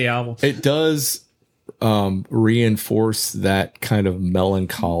start the album. It does reinforce that kind of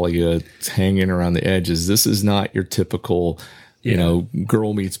melancholia hanging around the edges. This is not your typical,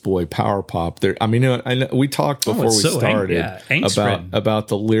 girl meets boy power pop. There, I mean, I know, we talked before we started about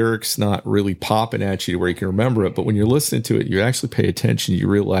the lyrics not really popping at you where you can remember it, but when you're listening to it, you actually pay attention. You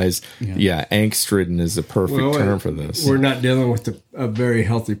realize, angst-ridden is the perfect term for this. We're not dealing with a very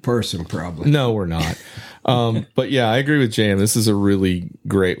healthy person, probably. No, we're not. But yeah, I agree with Jam. This is a really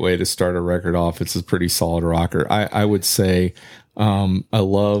great way to start a record off. It's a pretty solid rocker. I would say I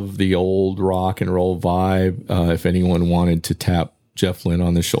love the old rock and roll vibe. If anyone wanted to tap Jeff Lynne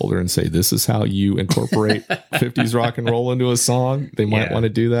on the shoulder and say, this is how you incorporate 50s rock and roll into a song, they might want to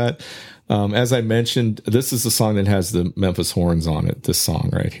do that. As I mentioned, this is the song that has the Memphis horns on it, this song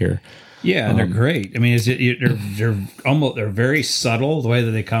right here. Yeah, and they're great. I mean, they're very subtle the way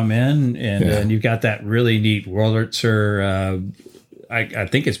that they come in, and you've got that really neat Wurlitzer. I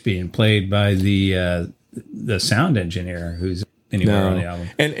think it's being played by the sound engineer who's anywhere on the album.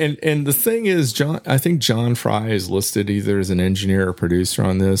 And the thing is, I think John Fry is listed either as an engineer or producer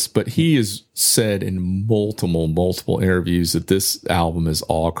on this, but he has said in multiple interviews that this album is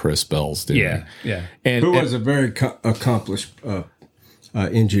all Chris Bell's doing. Yeah. And who was a very accomplished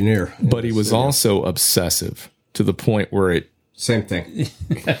engineer, but he was also obsessive to the point where it. Same thing.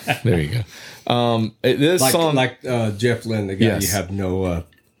 There you go. This song, like Jeff Lynne, the guy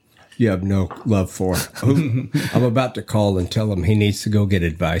you have no love for. I'm about to call and tell him he needs to go get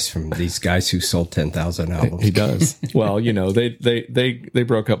advice from these guys who sold 10,000 albums. He does. Well, they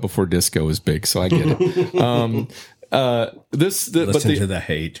broke up before disco was big, so I get it. Listen to the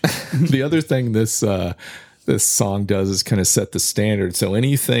hate. The other thing this song does is kind of set the standard. So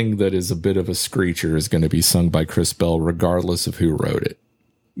anything that is a bit of a screecher is going to be sung by Chris Bell, regardless of who wrote it.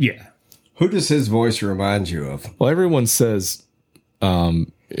 Yeah. Who does his voice remind you of? Well, everyone says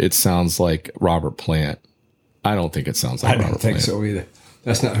it sounds like Robert Plant. I don't think it sounds like Robert Plant. I don't think so either.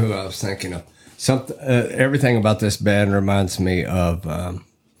 That's not who I was thinking of. Everything about this band reminds me of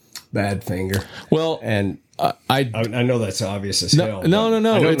Badfinger. Well, and I know that's obvious as hell. No. I don't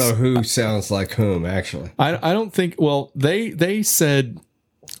know who sounds like whom, actually. I don't think. Well, they've said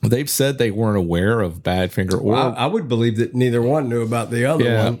they weren't aware of Badfinger, or I would believe that neither one knew about the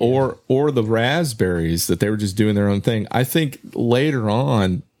other one, or the Raspberries, that they were just doing their own thing. I think later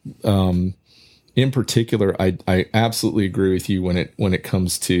on, in particular, I absolutely agree with you when it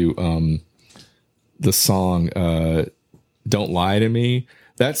comes to the song "Don't Lie to Me."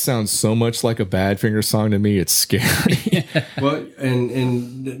 That sounds so much like a Badfinger song to me. It's scary. Well,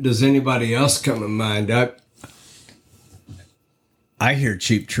 and does anybody else come in mind? I hear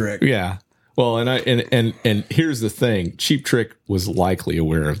Cheap Trick. Yeah. Well, and here's the thing: Cheap Trick was likely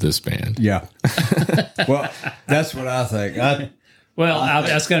aware of this band. Yeah. Well, that's what I think. Well,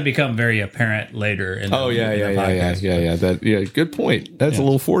 that's going to become very apparent later. In the podcast. Good point. That's a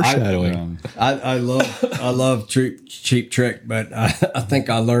little foreshadowing. I love Cheap Trick, but I think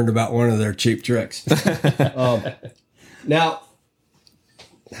I learned about one of their cheap tricks. Now,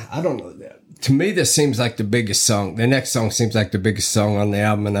 I don't know. To me, this seems like the biggest song. The next song seems like the biggest song on the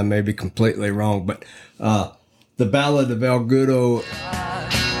album, and I may be completely wrong, but the Ballad of El Gudo.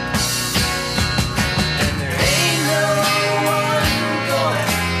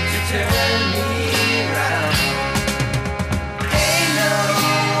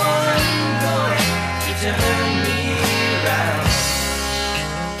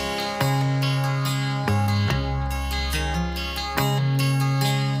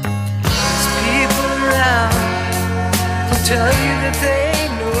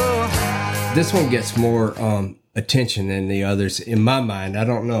 This one gets more attention than the others in my mind. I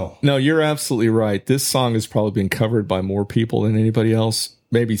don't know. No, you're absolutely right. This song has probably been covered by more people than anybody else.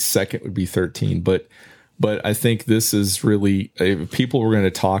 Maybe second would be 13, but I think this is really, if people were going to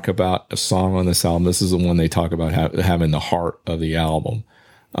talk about a song on this album, this is the one they talk about having the heart of the album.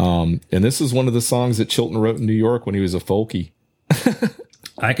 And this is one of the songs that Chilton wrote in New York when he was a folkie.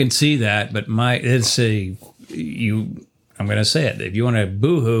 I can see that, but I'm going to say it. If you want to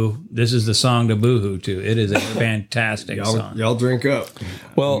boohoo, this is the song to boohoo to. It is a fantastic song. Y'all drink up.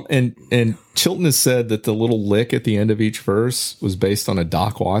 Well, and Chilton has said that the little lick at the end of each verse was based on a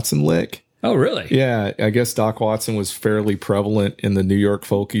Doc Watson lick. Oh, really? Yeah, I guess Doc Watson was fairly prevalent in the New York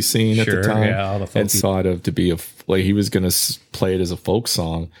folky scene at the time. Yeah, all the folky. And thought of to be he was going to play it as a folk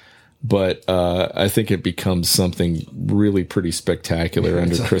song. But I think it becomes something really pretty spectacular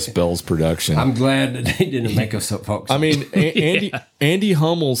under Chris Bell's production. I'm glad that they didn't make us up, folks. I mean, Andy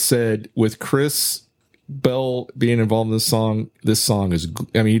Hummel said with Chris Bell being involved in this song is,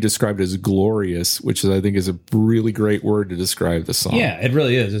 he described it as glorious, which I think is a really great word to describe the song. Yeah, it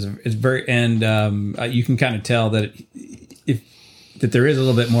really is. It's very, and you can kind of tell that that there is a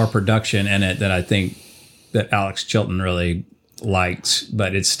little bit more production in it that I think that Alex Chilton really likes,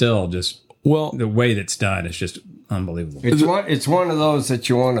 but it's still just the way that's done is just unbelievable. It's one of those that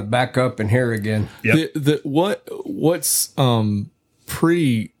you want to back up and hear again. Yep. What's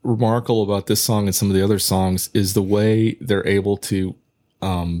pretty remarkable about this song and some of the other songs is the way they're able to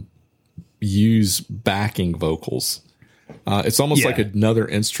use backing vocals. It's almost like another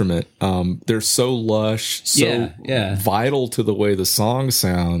instrument. They're so lush, so vital to the way the song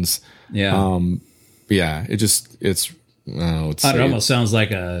sounds. Yeah. It almost sounds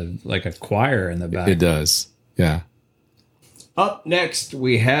like a choir in the back. It does. Yeah. Up next,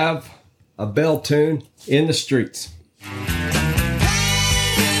 we have a bell tune, In the Streets.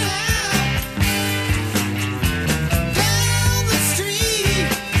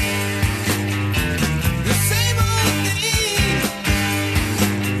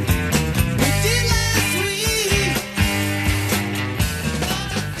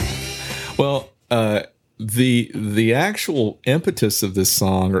 Well, the actual impetus of this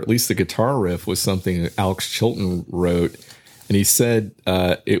song, or at least the guitar riff, was something that Alex Chilton wrote. And he said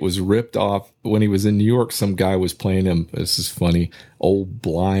it was ripped off when he was in New York. Some guy was playing him, this is funny, old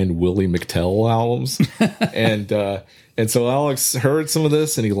blind Willie McTell albums. And so Alex heard some of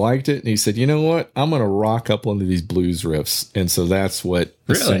this and he liked it. And he said, you know what? I'm going to rock up one of these blues riffs. And so that's what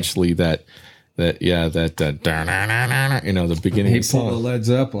essentially the beginning of the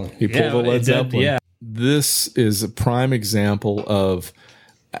song. He pulled the Led Zeppelin. Yeah. This is a prime example of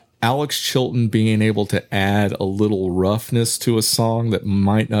Alex Chilton being able to add a little roughness to a song that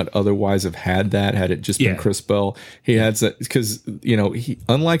might not otherwise have had it just been Chris Bell. He adds that because, he,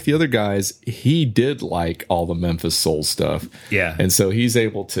 unlike the other guys, he did like all the Memphis soul stuff. Yeah. And so he's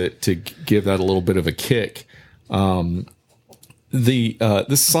able to give that a little bit of a kick.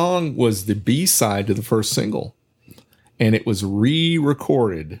 This song was the B-side to the first single, and it was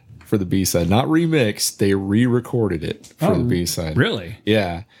re-recorded for the B-side, not remixed. They re-recorded it for the B-side. Really?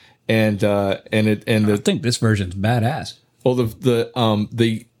 Yeah. I think this version's badass. Well,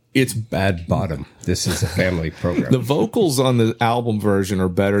 it's bad bottom. This is a family program. The vocals on the album version are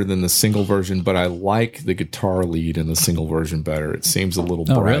better than the single version, but I like the guitar lead in the single version better. It seems a little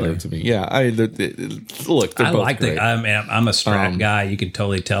brighter to me. Yeah, look, they're both great. I'm a Strat guy. You can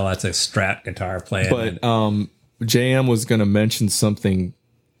totally tell that's a Strat guitar player. But JM was going to mention something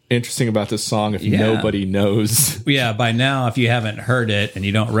interesting about this song if nobody knows. Yeah, by now, if you haven't heard it and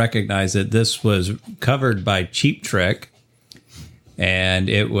you don't recognize it, this was covered by Cheap Trick. And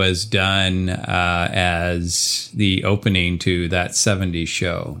it was done as the opening to that 70s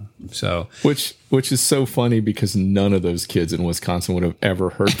show. So, which is so funny because none of those kids in Wisconsin would have ever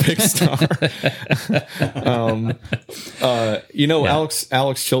heard Big Star.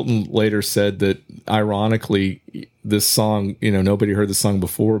 Alex Chilton later said that ironically, this song, nobody heard the song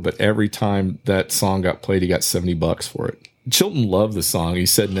before, but every time that song got played, he got $70 for it. Chilton loved the song. He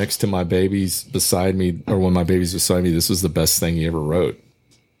said, next to my babies beside me, or when my baby's beside me, this was the best thing he ever wrote.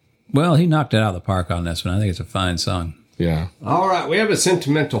 Well, he knocked it out of the park on this one. I think it's a fine song. Yeah. All right, we have a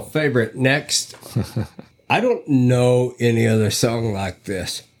sentimental favorite next. I don't know any other song like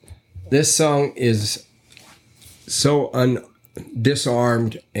this. This song is so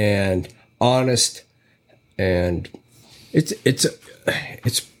disarmed and honest, and it's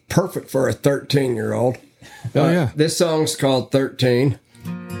perfect for a 13-year-old. Oh, yeah. This song's called 13.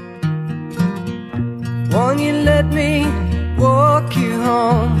 Won't you let me walk you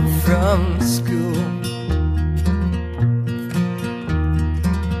home from school?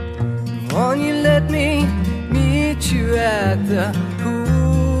 Won't you let me meet you at the pool?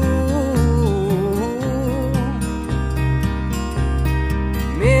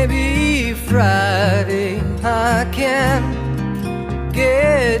 Maybe Friday I can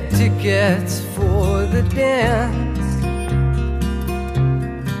get tickets for the dance,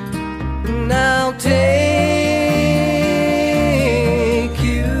 and I'll take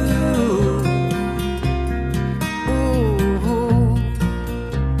you. Ooh.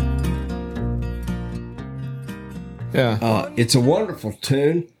 Yeah. It's a wonderful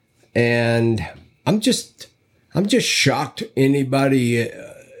tune, and I'm just shocked anybody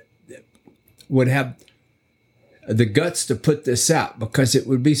would have the guts to put this out, because it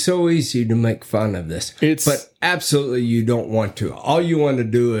would be so easy to make fun of this. But absolutely you don't want to. All you want to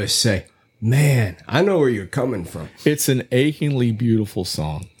do is say, man, I know where you're coming from. It's an achingly beautiful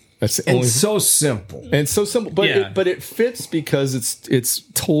song. That's the only so simple. And so simple, but Yeah. it fits because it's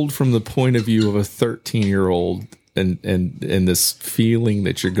told from the point of view of a 13-year-old, and this feeling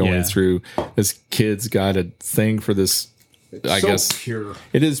that you're going through. This kid's got a thing for this. I guess pure.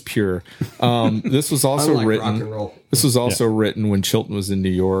 It is pure. This was also Unlike written. rock and roll. This was also written when Chilton was in New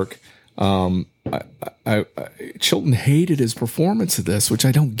York. Chilton hated his performance of this, which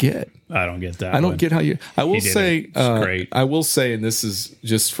I don't get. I don't get that. I don't get how you. I will say. Great. I will say, and this is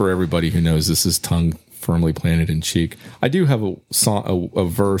just for everybody who knows, this is tongue firmly planted in cheek. I do have a song, a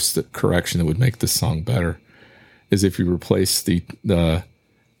verse correction that would make this song better. Is if you replace the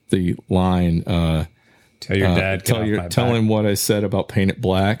line. Tell your dad. Tell him what I said about Paint It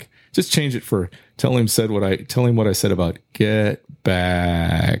Black. Just change it for tell him what I said about get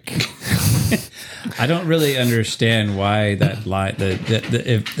back. I don't really understand why that line.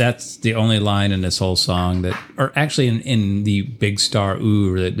 If that's the only line in this whole song or actually in the Big Star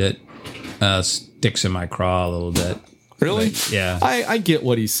Ooh that sticks in my craw a little bit. Really? But, yeah. I get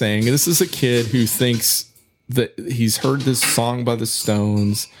what he's saying. This is a kid who thinks that he's heard this song by the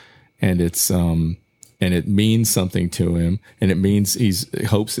Stones, and it's and it means something to him, and he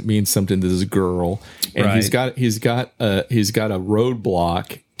hopes it means something to this girl, and Right. he's got a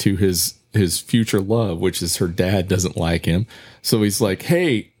roadblock to his future love, which is her dad doesn't like him. So he's like,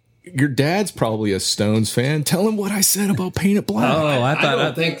 hey, your dad's probably a Stones fan. Tell him what I said about Paint It Black. Oh, I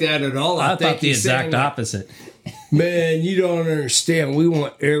don't think that at all. I think thought the he's saying, exact opposite. man, you don't understand. We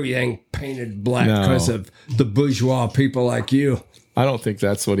want everything painted black No. because of the bourgeois people like you. I don't think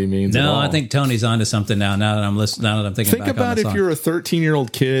that's what he means. at No, all. I think Tony's onto something now. Now that I'm listening, now that I'm thinking Think back on about the if song. you're a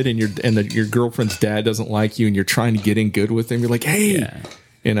 13-year-old kid and your girlfriend's dad doesn't like you, and you're trying to get in good with him. You're like, hey, Yeah.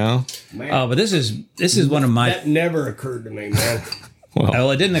 you know. Oh, but this is one of my. That never occurred to me, man.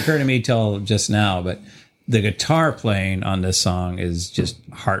 Well, it didn't occur to me till just now, but the guitar playing on this song is just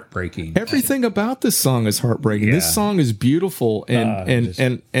heartbreaking. Everything about this song is heartbreaking. Yeah. This song is beautiful,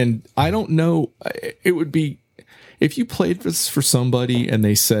 and I don't know. It would be if you played this for somebody and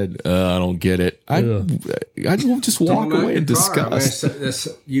they said, "I don't get it." I'd just walk away in disgust.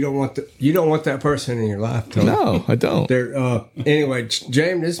 You don't want that person in your life. Tony. No, I don't. Anyway,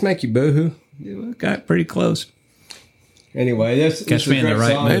 James, does this make you boohoo? It got pretty close. Anyway, this Catch is me a in the great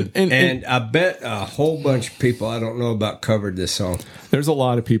right song, mood. and I bet a whole bunch of people I don't know about covered this song. There's a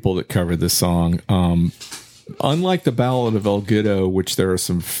lot of people that cover this song. Unlike the Ballad of El Guido, which there are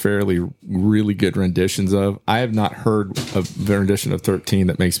some really good renditions of, I have not heard a rendition of 13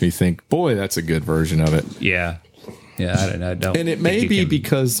 that makes me think, boy, that's a good version of it. Yeah. I don't. And it may be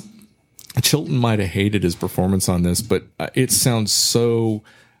because Chilton might have hated his performance on this, but it sounds so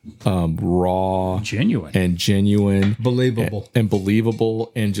raw, genuine, Believable. and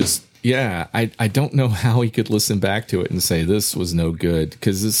believable, and just I don't know how he could listen back to it and say this was no good,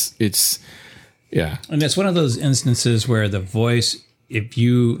 because it's And it's one of those instances where the voice, if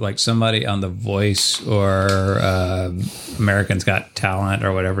you like somebody on The Voice or Americans Got Talent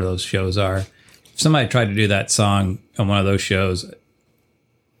or whatever those shows are, if somebody tried to do that song on one of those shows,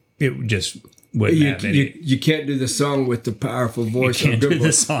 it just wouldn't have any. You can't do the song with the powerful voice. You can't do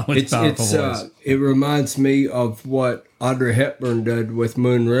the song with the powerful voice. It reminds me of what Audrey Hepburn did with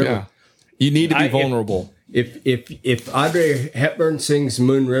Moon River. yeah. You need to be vulnerable. If Audrey Hepburn sings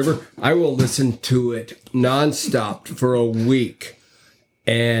Moon River, I will listen to it nonstop for a week.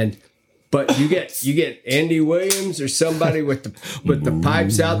 But you get Andy Williams or somebody with the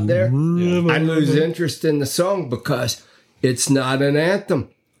pipes out there, I lose interest in the song because it's not an anthem.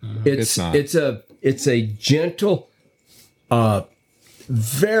 It's not. It's a gentle,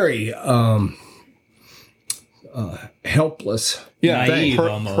 very helpless. Yeah, Naive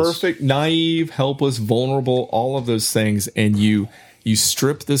almost. Perfect, naive, helpless, vulnerable, all of those things, and you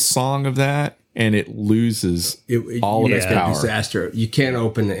strip this song of that, and it loses all of its a power. disaster. You can't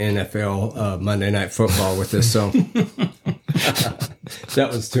open the NFL Monday Night Football with this song. That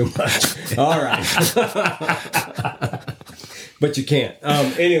was too much. All right, but you can't.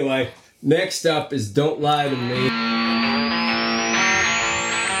 Anyway, next up is "Don't Lie to Me."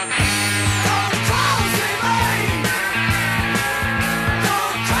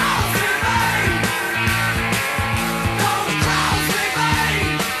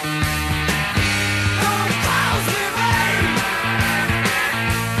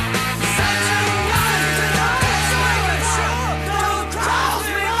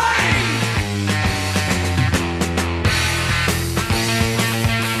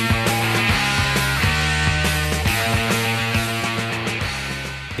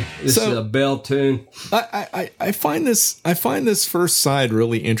 This is a bell tune. I find this first side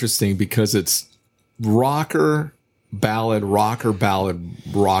really interesting because it's rocker ballad, rocker ballad,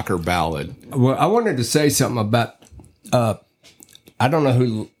 rocker ballad. Well, I wanted to say something about. I don't know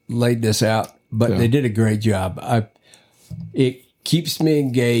who laid this out, but they did a great job. It keeps me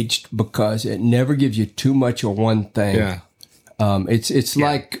engaged because it never gives you too much of one thing. Yeah. It's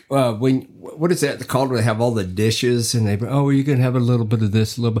like when what is that called? Where they have all the dishes and you can have a little bit of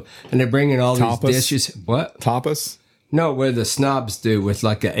this, a little bit, and they bring in all Tapas? these dishes. What? Tapas? No, where the snobs do with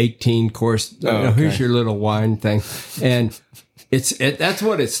like an 18-course. Here's your little wine thing, and that's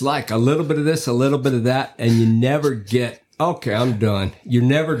what it's like. A little bit of this, a little bit of that, and you never get. Okay, I'm done. You're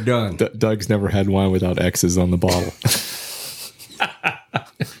never done. Doug's never had wine without X's on the bottle.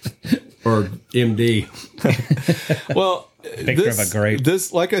 Or MD. Well, Picture of a grape.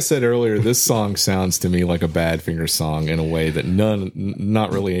 This, like I said earlier, this song sounds to me like a Badfinger song in a way that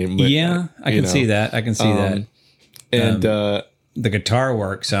not really. Yeah, I can see that. I can see that. And the guitar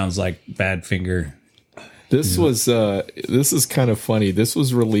work sounds like Badfinger. this is kind of funny. This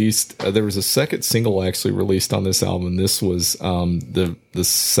was released. There was a second single actually released on this album. This was the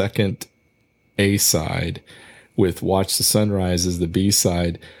second A side with "Watch the Sunrise" as the B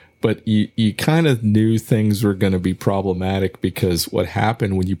side. But you kind of knew things were going to be problematic because what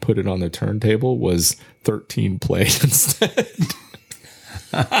happened when you put it on the turntable was 13 played instead.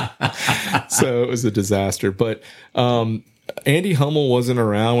 So it was a disaster. But Andy Hummel wasn't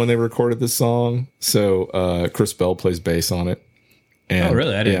around when they recorded this song. So Chris Bell plays bass on it. And, Oh,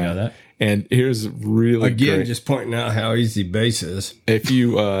 really? I didn't know that. And here's really Again, great. just pointing out how easy bass is. If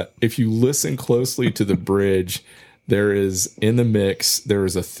you listen closely to the bridge, there is in the mix, there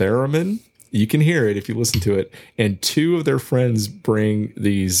is a theremin. You can hear it if you listen to it. And two of their friends bring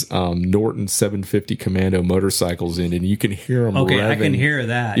these Norton 750 Commando motorcycles in, and you can hear them. Okay, revving. I can hear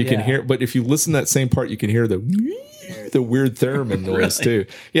that. You can hear, but if you listen to that same part, you can hear the weird theremin noise too.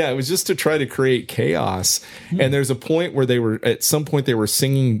 Yeah, it was just to try to create chaos. And there's a point where at some point they were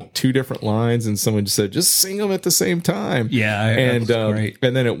singing two different lines, and someone just said, "Just sing them at the same time." Yeah, that was great.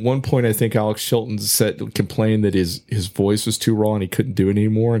 And then at one point, I think Alex Chilton complained that his voice was too raw and he couldn't do it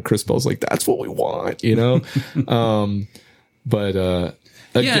anymore. And Chris Bell's like, "That's what we want," you know.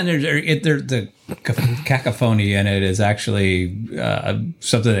 Yeah, and there's the cacophony in it is actually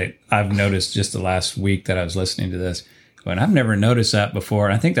something that I've noticed just the last week that I was listening to this. And I've never noticed that before.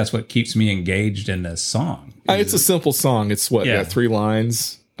 And I think that's what keeps me engaged in this song. It's a simple song. It's got 3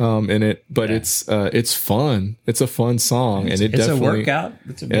 lines in it, but it's fun. It's a fun song, and it definitely a workout.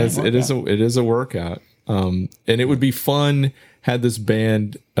 It's a workout. It is a workout. And it would be fun had this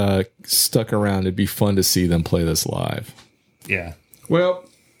band stuck around. It'd be fun to see them play this live. Yeah. Well,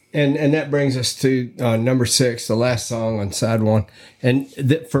 And that brings us to number 6, the last song on side 1. And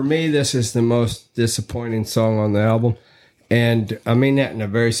for me, this is the most disappointing song on the album. And I mean that in a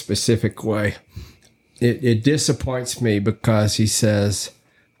very specific way. It disappoints me because he says,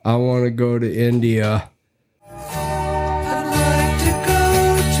 I want to go to India. I'd like to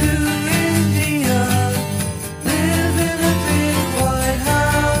go to India, live in a big white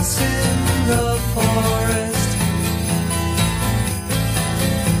house in the forest,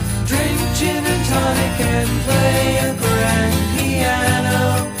 drink gin and tonic and play a grand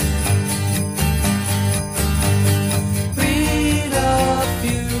piano, read a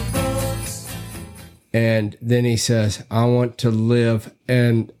few books. And then he says, I want to live.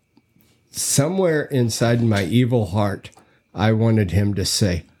 And somewhere inside my evil heart, I wanted him to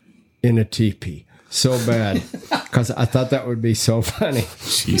say, in a teepee. So bad. Because I thought that would be so funny.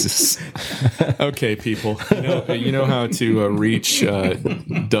 Jesus. Okay, people. You know how to reach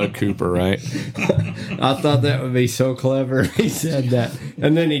Doug Cooper, right? I thought that would be so clever. He said that.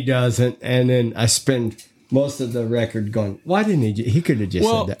 And then he doesn't. And then I spend most of the record going, why didn't he? He could have just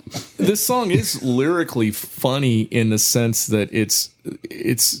said that. This song is lyrically funny in the sense that it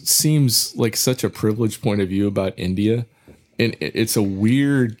seems like such a privileged point of view about India. And it's a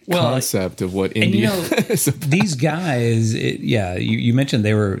weird concept of what India is about. These guys, you mentioned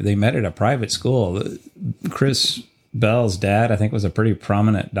they met at a private school. Chris Bell's dad, I think, was a pretty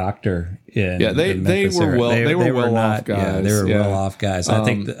prominent doctor in they were well off guys. Yeah, they were well off guys. I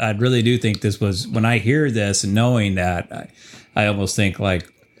think I really do think this was, when I hear this and knowing that, I almost think like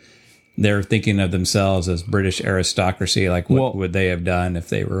they're thinking of themselves as British aristocracy. Like, what would they have done if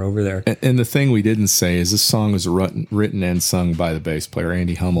they were over there? And the thing we didn't say is this song was written and sung by the bass player,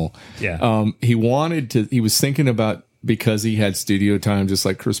 Andy Hummel. Yeah. He was thinking about, because he had studio time, just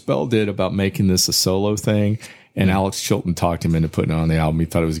like Chris Bell did, about making this a solo thing. And Alex Chilton talked him into putting it on the album. He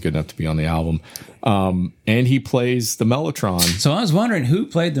thought it was good enough to be on the album. And he plays the mellotron. So I was wondering who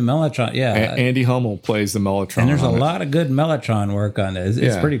played the mellotron. Yeah. Andy Hummel plays the mellotron. And there's a lot of good mellotron work on it.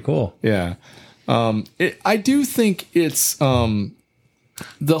 It's pretty cool. Yeah. I do think it's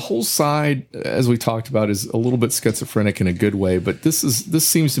the whole side, as we talked about, is a little bit schizophrenic in a good way, but this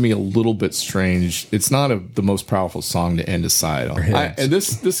seems to me a little bit strange. It's not the most powerful song to end a side on. And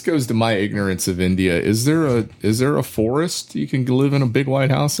this goes to my ignorance of India. Is there a forest you can live in a big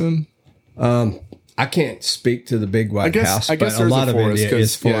white house in? I can't speak to the big white house, I guess but a lot of India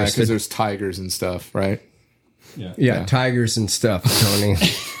is forested. Yeah, because there's tigers and stuff, right? Yeah, tigers and stuff, Tony.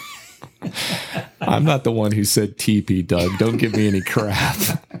 I'm not the one who said teepee, Doug. Don't give me any crap.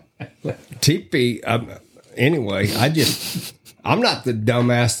 Teepee, anyway, I'm not the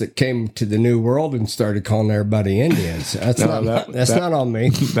dumbass that came to the New World and started calling everybody Indians. That's not on me.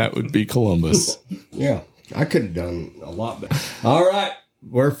 That would be Columbus. Yeah, I could have done a lot better. All right,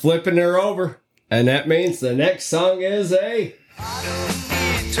 we're flipping her over. And that means the next song is a... I don't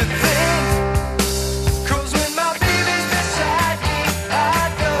need to think, 'cause when my baby's beside me,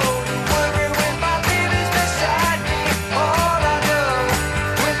 I don't worry. When my baby's beside me, all I know.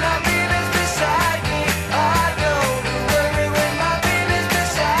 When my baby's beside me, I don't worry. When my baby's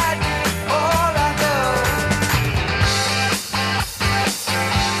beside me, all I know.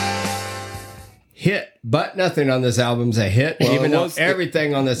 Hit, but nothing on this album's a hit, even though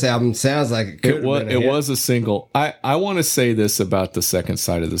everything on this album sounds like it could have been a hit. It was a single. I want to say this about the second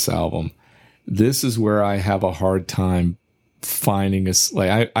side of this album. This is where I have a hard time finding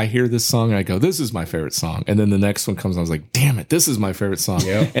I hear this song and I go, this is my favorite song. And then the next one comes and I was like, damn it, this is my favorite song.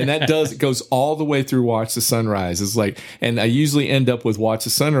 Yep. And it goes all the way through Watch the Sunrise. It's like, and I usually end up with Watch the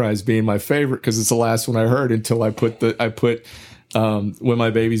Sunrise being my favorite because it's the last one I heard until I put When My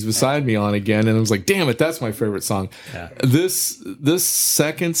Baby's Beside Me on again, and I was like, damn it, that's my favorite song. Yeah. This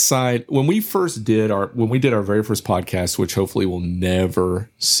second side, when we did our very first podcast, which hopefully will never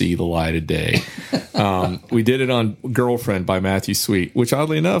see the light of day, we did it on Girlfriend by Matthew Sweet, which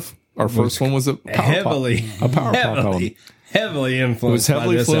oddly enough, our first one was a power pop album. Heavily influenced. It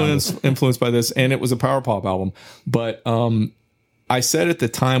was heavily influenced by this, and it was a power pop album. But I said at the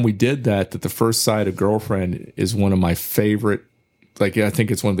time we did that the first side of Girlfriend is one of my favorite. Like, I think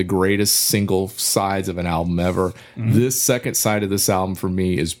it's one of the greatest single sides of an album ever. Mm-hmm. This second side of this album for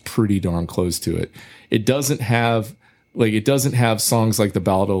me is pretty darn close to it. It doesn't have songs like the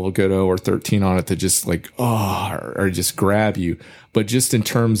Ballad of La Godot or 13 on it that just or just grab you. But just in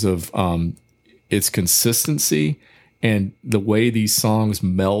terms of its consistency and the way these songs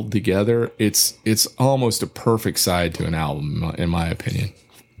meld together, it's almost a perfect side to an album, in my opinion.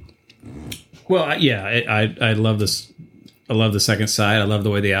 Well, I love this. I love the second side. I love the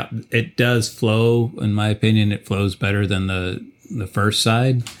way it does flow. In my opinion, it flows better than the the first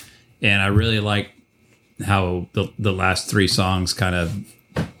side, and I really like how the last three songs kind of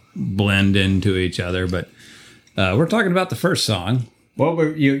blend into each other. But we're talking about the first song. Well,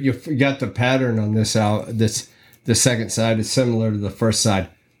 you got the pattern on this out. The second side is similar to the first side.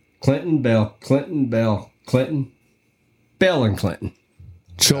 Clinton, Bell, Clinton, Bell, Clinton, Bell, and Clinton.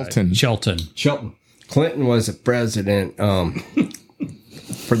 Chilton. Chilton. Clinton was a president.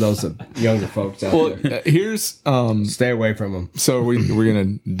 For those younger folks out there, Here's stay away from him. so we're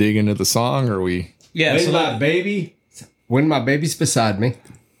gonna dig into the song, or we? Yeah, When my baby's beside me.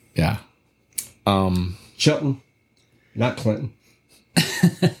 Yeah. Chilton, not Clinton.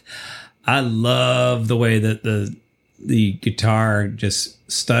 I love the way that the guitar just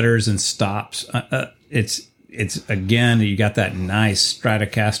stutters and stops. It's again, you got that nice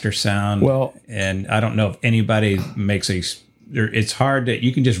Stratocaster sound. Well, and I don't know if anybody makes it's hard that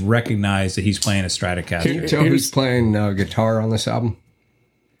you can just recognize that he's playing a Stratocaster. Can you tell who's playing guitar on this album?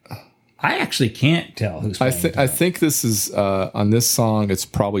 I actually can't tell who's playing. I think this is on this song. It's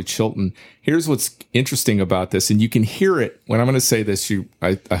probably Chilton. Here's what's interesting about this, and you can hear it when I'm going to say this.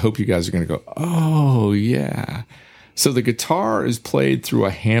 I hope you guys are going to go, oh yeah. So the guitar is played through a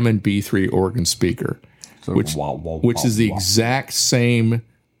Hammond B3 organ speaker, which is the exact same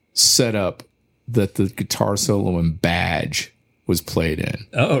setup that the guitar solo in Badge was played in.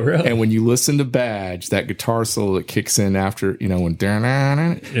 Oh, really? And when you listen to Badge, that guitar solo that kicks in after, when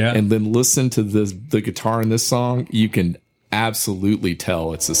and then listen to the guitar in this song, you can absolutely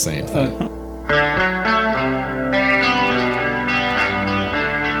tell it's the same thing.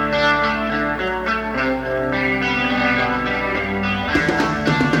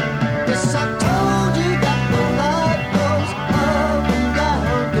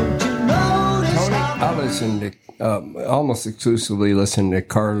 Almost exclusively listen to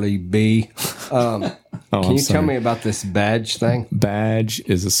Carly B. Can you tell me about this Badge thing? Badge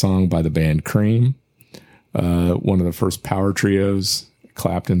is a song by the band Cream, one of the first power trios,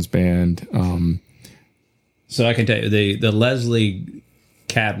 Clapton's band. So I can tell you the Leslie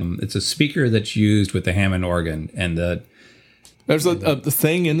Cadman. It's a speaker that's used with the Hammond organ, and there's the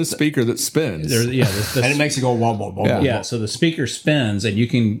thing in the speaker that spins. And it makes it go wah, wah, wah. Yeah, so the speaker spins, and you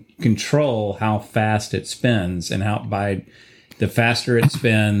can control how fast it spins, and how by the faster it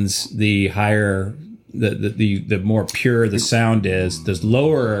spins, the higher the more pure the sound is. The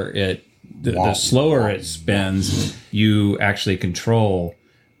lower it, the slower it spins. You actually control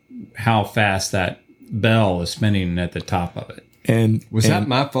how fast that bell is spinning at the top of it. And was that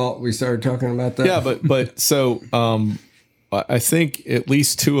my fault? We started talking about that. Yeah, but so. I think at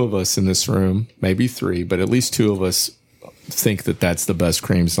least two of us in this room, maybe three, but at least two of us think that that's the best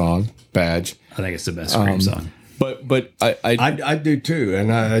Cream song, Badge. I think it's the best Cream song. But I do too,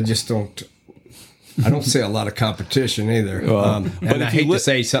 and I just don't. I don't see a lot of competition either. And I hate to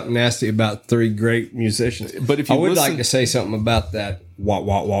say something nasty about three great musicians, but if you I would like to say something about that.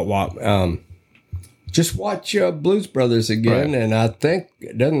 Just watch Blues Brothers again, and I think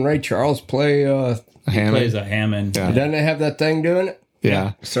doesn't Ray Charles play? He plays a Hammond. Yeah. Doesn't it have that thing doing it?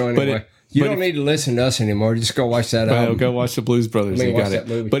 Yeah. So anyway, you don't need to listen to us anymore. Just go watch that album. Go watch the Blues Brothers. You got it.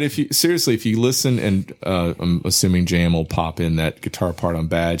 Movie. But if you listen, and I'm assuming Jam will pop in that guitar part on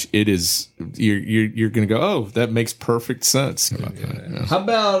Badge, it is you're going to go, oh, that makes perfect sense. How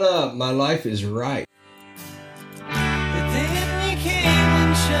about My Life Is Right?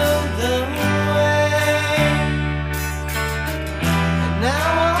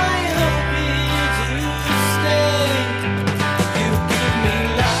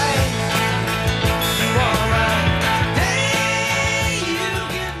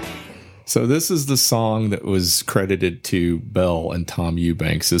 So this is the song that was credited to Bell and Tom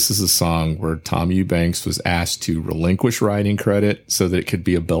Eubanks. This is a song where Tom Eubanks was asked to relinquish writing credit so that it could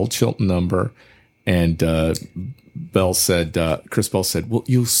be a Bell Chilton number. And Bell said, Chris Bell said, well,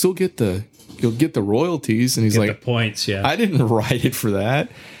 you'll get the royalties. And he's like, the points, yeah. I didn't write it for that.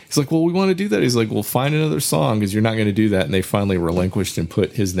 He's like, well, we want to do that. He's like, well, find another song because you're not going to do that. And they finally relinquished and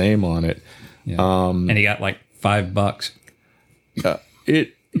put his name on it. Yeah. And he got like $5.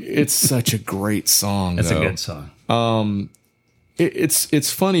 It's such a great song. It's a good song.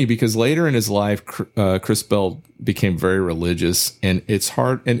 It's funny because later in his life, Chris Bell became very religious, and it's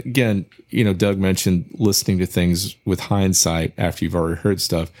hard. And again, Doug mentioned listening to things with hindsight after you've already heard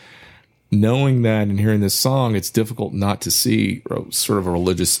stuff. Knowing that and hearing this song, it's difficult not to see sort of a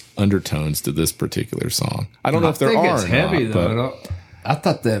religious undertones to this particular song. I don't know if there are. It's heavy though. I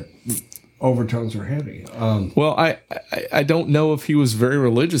thought that overtones were heavy. Well, I don't know if he was very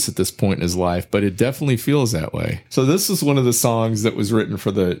religious at this point in his life, but it definitely feels that way. So this is one of the songs that was written for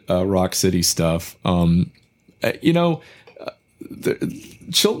the Rock City stuff.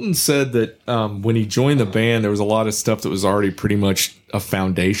 Chilton said that when he joined the band, there was a lot of stuff that was already pretty much a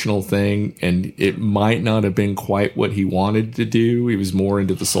foundational thing, and it might not have been quite what he wanted to do. He was more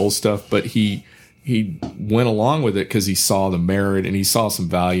into the soul stuff, but he went along with it because he saw the merit and he saw some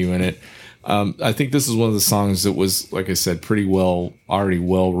value in it. I think this is one of the songs that was, like I said, already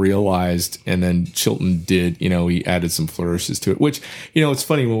well realized. And then Chilton did, he added some flourishes to it, which, it's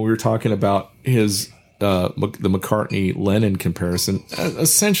funny when we were talking about his, the McCartney-Lennon comparison,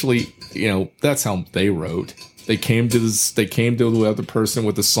 essentially, that's how they wrote. They came to the other person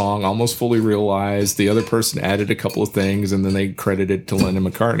with the song almost fully realized. The other person added a couple of things and then they credited it to Lennon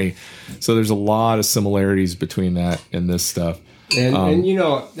and McCartney. So there's a lot of similarities between that and this stuff. And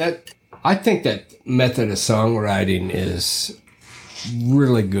that, I think that method of songwriting is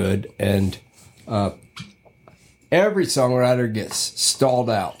really good, and every songwriter gets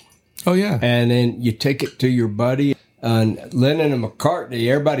stalled out. Oh, yeah. And then you take it to your buddy. And Lennon and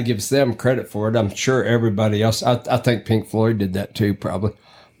McCartney, everybody gives them credit for it. I'm sure everybody else. I think Pink Floyd did that too, probably.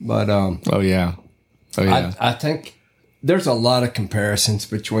 But oh yeah. I think there's a lot of comparisons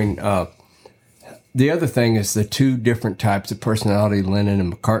between. The other thing is the two different types of personality Lennon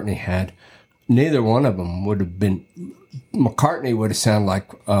and McCartney had. Neither one of them would have been. McCartney would have sounded like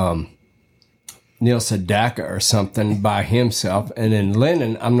Neil Sedaka or something by himself, and then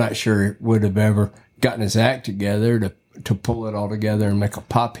Lennon, I'm not sure would have ever gotten his act together to pull it all together and make a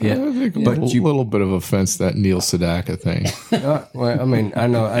pop hit. I think a little bit of offense that Neil Sedaka thing. Well, I mean, I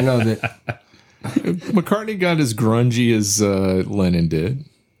know that McCartney got as grungy as Lennon did.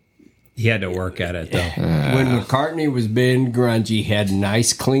 He had to work at it, though. When McCartney was being grungy, he had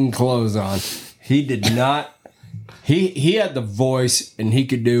nice, clean clothes on. He did not. He had the voice, and he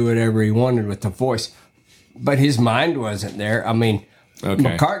could do whatever he wanted with the voice, but his mind wasn't there. I mean,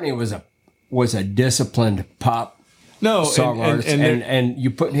 McCartney was a disciplined pop song artist, and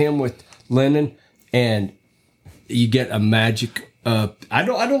you put him with Lennon, and you get a magic. I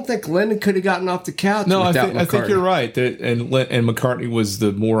don't think Lennon could have gotten off the couch. No, without I think you're right. And McCartney was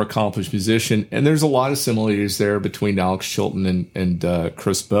the more accomplished musician, and there's a lot of similarities there between Alex Chilton and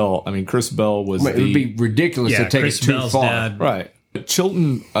Chris Bell. I mean, Chris Bell was. It would be ridiculous to take Chris it too Bell's far, dad. Right.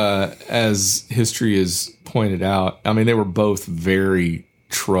 Chilton, as history has pointed out, I mean, they were both very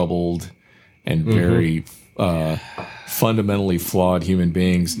troubled and very fundamentally flawed human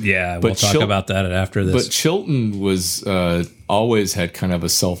beings. Yeah, we'll talk about that after this. But Chilton was always had kind of a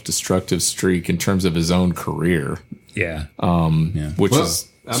self-destructive streak in terms of his own career. Yeah. Which is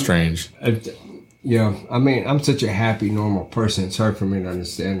strange. Yeah, I mean, I'm such a happy, normal person. It's hard for me to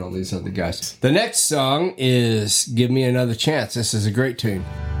understand all these other guys. The next song is Give Me Another Chance. This is a great tune.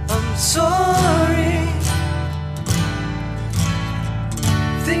 I'm sorry.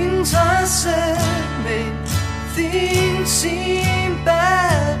 Things I said made things seem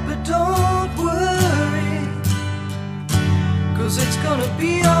bad, but don't worry, 'cause it's gonna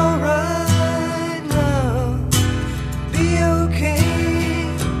be alright now. Be okay.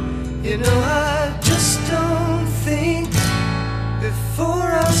 You know, I just don't think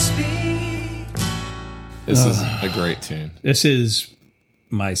before I speak. This is a great tune. This is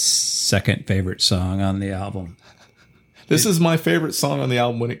my second favorite song on the album. This is my favorite song on the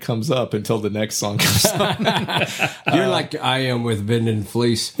album when it comes up until the next song comes on. You're like I am with Vind and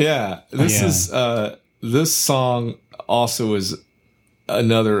Fleece. Yeah. This song also is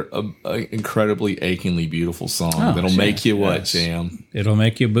another incredibly achingly beautiful song that'll make you jam. It'll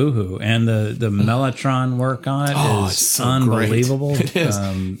make you boohoo. And the Mellotron work on it is so unbelievable. Great. It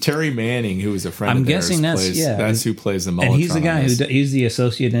is. Terry Manning, who is a friend I'm of theirs, guessing that's who plays the Mellotron. And he's the guy he's the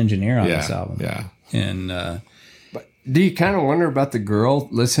associate engineer on this album. Yeah. And do you kind of wonder about the girl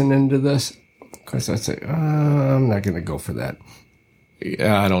listening to this? Because I say, I'm not going to go for that.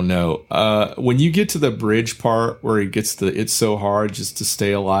 I don't know. When you get to the bridge part where he gets the "It's so hard just to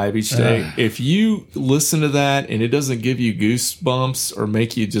stay alive each day," if you listen to that and it doesn't give you goosebumps or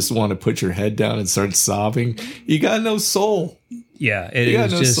make you just want to put your head down and start sobbing, you got no soul. Yeah, it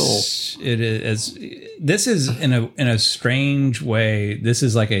is just soul. It is. This is in a strange way. This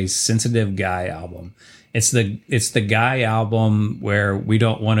is like a sensitive guy album. It's the guy album where we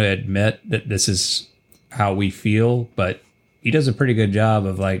don't want to admit that this is how we feel, but he does a pretty good job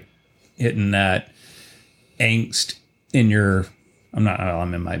of like hitting that angst in your.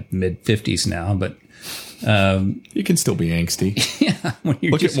 I'm in my mid 50s now, but you can still be angsty. Yeah, when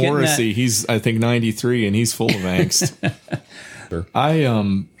you're look at Morrissey. He's I think 93 and he's full of angst.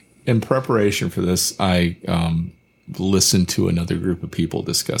 In preparation for this, I listened to another group of people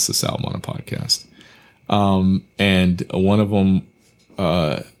discuss this album on a podcast. And one of them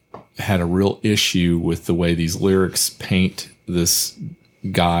had a real issue with the way these lyrics paint this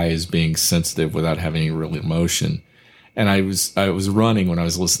guy is being sensitive without having any real emotion. And I was running when I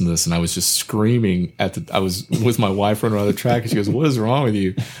was listening to this, and I was just screaming I was with my wife running around the track, and she goes, "What is wrong with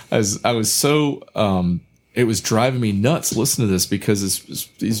you?" I was so it was driving me nuts listening to this, because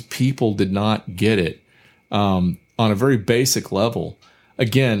these people did not get it on a very basic level.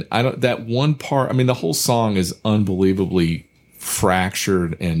 Again, that one part. I mean, the whole song is unbelievably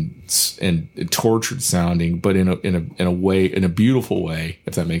fractured and tortured sounding, but in a beautiful way,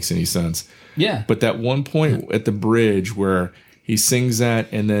 if that makes any sense. Yeah. But that one point at the bridge where he sings that,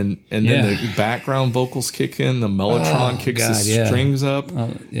 and then the background vocals kick in, the mellotron kicks the strings up.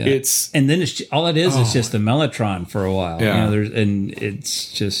 And then all it is just the mellotron for a while. Yeah.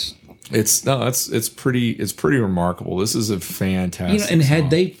 It's pretty remarkable. This is a fantastic and had song.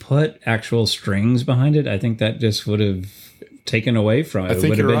 they put actual strings behind it, I think that just would have taken away from it. It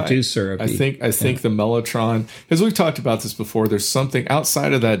would have been too syrupy. I think the mellotron, as we've talked about this before, there's something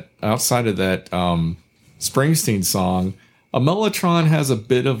outside of that Springsteen song. A mellotron has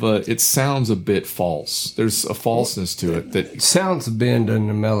it sounds a bit false. There's a falseness to it that sounds bend in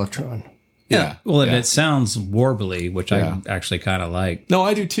the mellotron. Yeah. Well, and it sounds warbly, which I actually kind of like. No,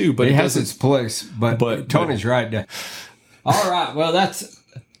 I do too, but it has its place. But Tony's right there. All right. Well,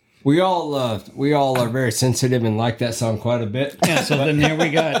 we all are very sensitive and like that song quite a bit. Yeah. So then here we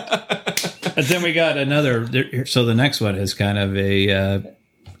got another. So the next one is kind of a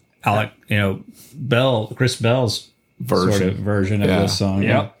Chris Bell's sort of version of this song.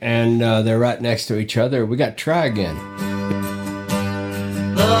 Yep. And they're right next to each other. We got Try Again.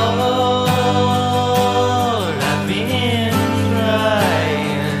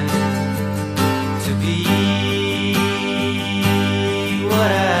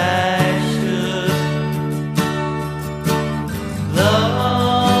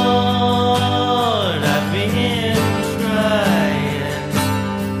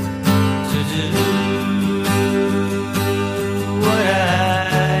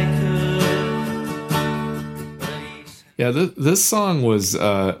 Yeah, this song was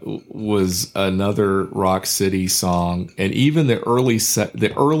another Rock City song, and even the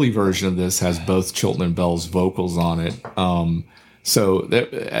early version of this has both Chilton and Bell's vocals on it. So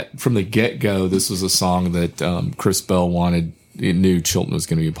from the get go, this was a song that Chris Bell knew Chilton was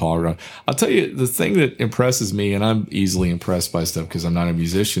going to be a part of. I'll tell you, the thing that impresses me, and I'm easily impressed by stuff because I'm not a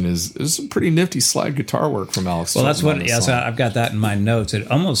musician, is some pretty nifty slide guitar work from Alex. Well, Chilton that's what. So I've got that in my notes. It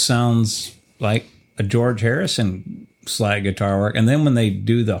almost sounds like a George Harrison slide guitar work, and then when they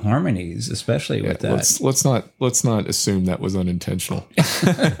do the harmonies, especially with that, let's not assume that was unintentional.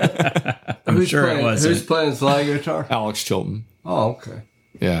 I'm sure it wasn't. Who's playing slide guitar? Alex Chilton. Oh, okay.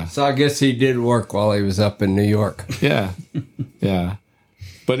 Yeah. So I guess he did work while he was up in New York. Yeah. Yeah.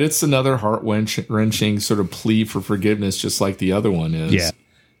 But it's another heart-wrenching sort of plea for forgiveness, just like the other one is. Yeah.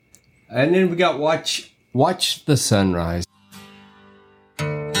 And then we got Watch the Sunrise.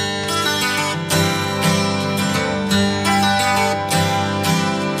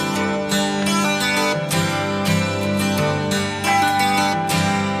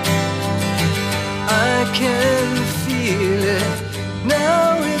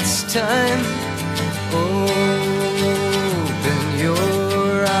 Time, open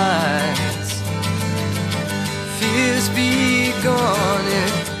your eyes. Fears be gone,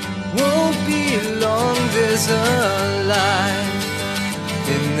 it won't be long. There's a light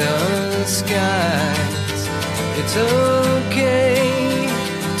in the skies. It's okay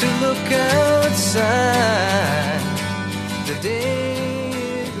to look outside. The day.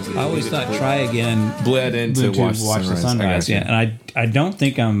 I always thought Try Again bled into Watch the Sunrise. Yeah, and I don't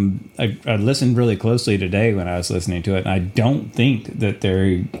think I listened really closely today when I was listening to it, and I don't think that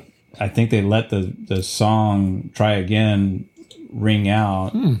I think they let the song Try Again ring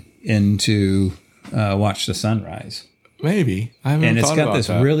out into Watch the Sunrise. Maybe. I haven't and it's thought got about this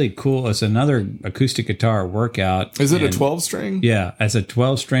that. really cool, it's another acoustic guitar workout. Is it a 12-string? Yeah, it's a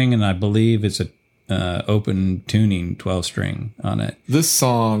 12-string, and I believe it's a open tuning 12-string on it. This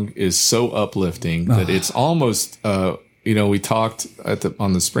song is so uplifting that it's almost, we talked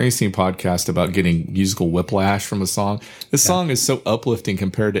on the Springsteen podcast about getting musical whiplash from a song. This song is so uplifting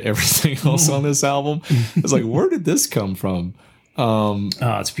compared to everything else on this album. It's like, where did this come from?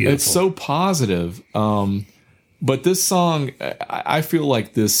 It's beautiful. It's so positive. But this song, I feel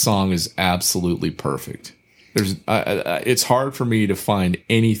like this song is absolutely perfect. It's hard for me to find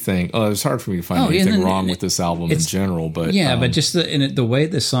anything. It's hard for me to find anything wrong with this album in general. But but just the way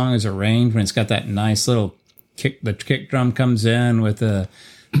the song is arranged, when it's got that nice little kick, the kick drum comes in with the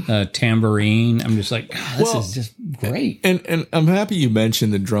tambourine. I'm just like, God, this is just great. And I'm happy you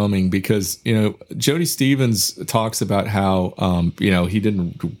mentioned the drumming because, Jody Stevens talks about how, he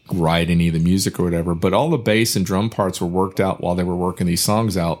didn't write any of the music or whatever, but all the bass and drum parts were worked out while they were working these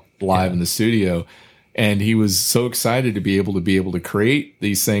songs out live in the studio. And he was so excited to be able to create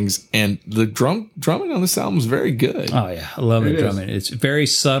these things. And the drumming on this album is very good. Oh yeah, I love the drumming. It's very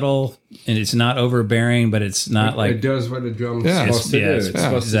subtle and it's not overbearing, but it's not like it does what a drum is supposed to do. It's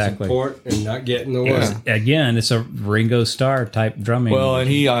supposed to support and not get in the way. Again, it's a Ringo Starr type drumming. Well, and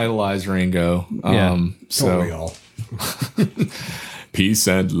he idolized Ringo. So we all. Peace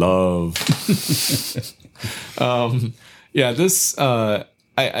and love. This.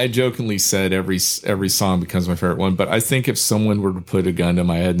 I jokingly said every song becomes my favorite one, but I think if someone were to put a gun to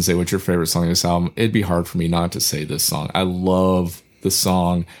my head and say, what's your favorite song on this album? It'd be hard for me not to say this song. I love the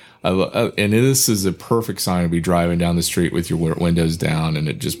song. And this is a perfect song to be driving down the street with your windows down and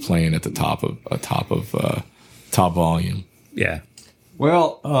it just playing at the top volume. Yeah.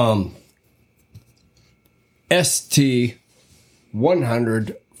 Well, ST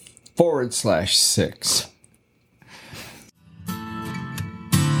 100/6.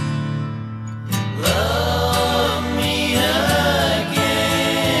 Love me again.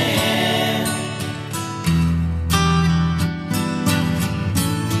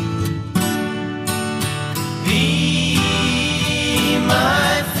 Be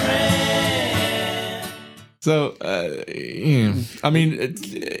my friend. So, I mean,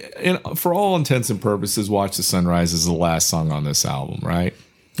 for all intents and purposes, Watch the Sunrise is the last song on this album, right?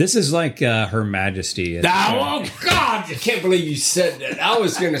 This is like Her Majesty. Oh, God, I can't believe you said that. I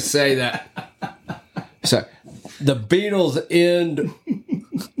was going to say that. So, the Beatles end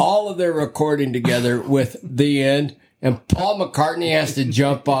all of their recording together with The End, and Paul McCartney has to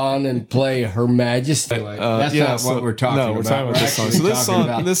jump on and play Her Majesty. That's not what we're talking about. No, we're talking about this song. So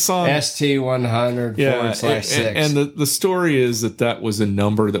this song, ST 100/6. And the story is that was a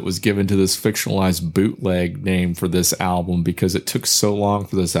number that was given to this fictionalized bootleg name for this album because it took so long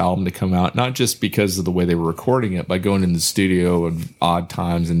for this album to come out, not just because of the way they were recording it by going in the studio at odd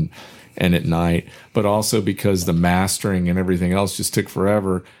times and at night, but also because the mastering and everything else just took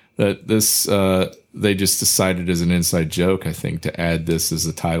forever. That this they just decided as an inside joke, I think, to add this as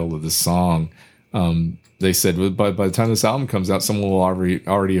the title of the song. They said, well, by the time this album comes out, someone will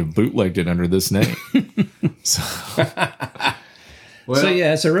already have bootlegged it under this name. So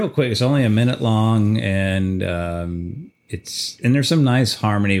it's a real quick. It's only a minute long, and there's some nice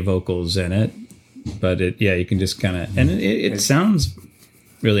harmony vocals in it. But you can just kind of, and it sounds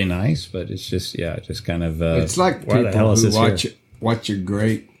really nice, but it's just kind of. It's like why the hell is this here? Watch a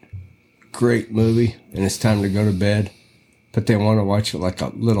great movie, and it's time to go to bed, but they want to watch it like a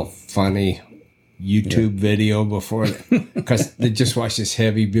little funny YouTube video before, because they just watch this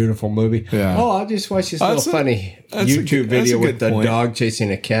heavy, beautiful movie. Yeah. Oh, I'll just watch this little funny YouTube video with the dog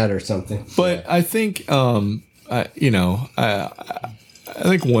chasing a cat or something. But I think, I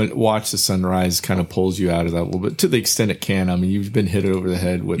think Watch the Sunrise kind of pulls you out of that a little bit to the extent it can. I mean, you've been hit over the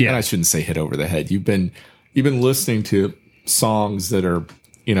head with. And I shouldn't say hit over the head. You've been listening to songs that are,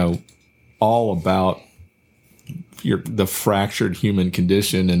 all about the fractured human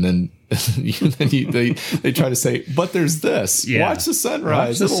condition, and then they try to say, but there's this. Yeah. Watch the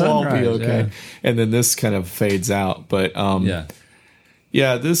sunrise. It'll all be okay. Yeah. And then this kind of fades out. But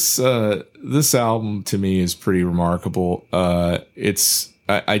this album to me is pretty remarkable.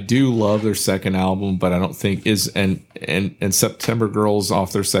 I do love their second album, but I don't think and September Girls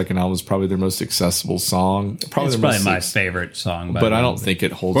off their second album is probably their most accessible song. It's probably my favorite song. But I don't think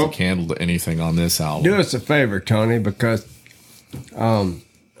it holds a candle to anything on this album. Do us a favor, Tony, because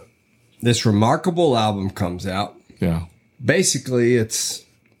this remarkable album comes out. Yeah. Basically, it's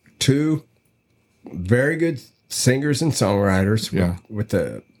two very good singers and songwriters with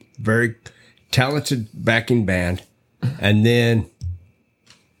a very talented backing band, and then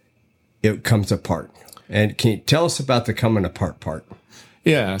it comes apart. And can you tell us about the coming apart part?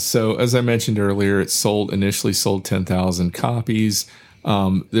 Yeah. So as I mentioned earlier, it initially sold 10,000 copies.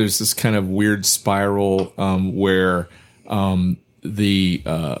 There's this kind of weird spiral where the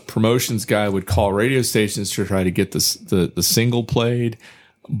promotions guy would call radio stations to try to get the single played,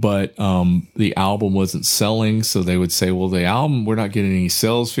 but the album wasn't selling. So they would say, well, the album, we're not getting any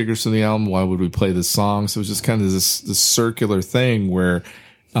sales figures from the album. Why would we play the song? So it was just kind of this circular thing where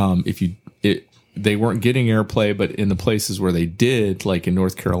they weren't getting airplay, but in the places where they did, like in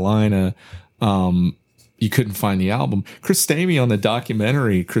North Carolina, you couldn't find the album. Chris Stamey on the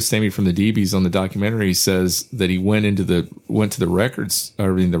documentary, Chris Stamey from the DBs on the documentary says that he went to the records,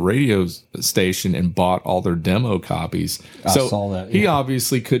 or the radio station, and bought all their demo copies. I saw that. He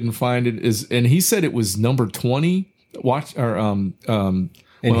obviously couldn't find it. And he said it was number 20. One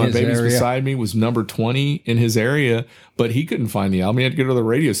of My Babies area. Beside Me was number 20 in his area, but he couldn't find the album. He had to go to the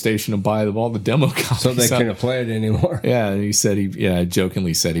radio station and buy all the demo copies. So they couldn't play it anymore. Yeah, and he said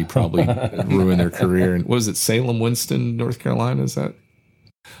jokingly said he probably ruined their career. And what was it, Salem, Winston, North Carolina? Is that?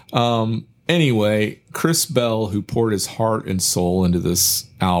 Anyway, Chris Bell, who poured his heart and soul into this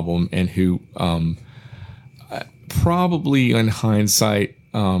album, and who probably in hindsight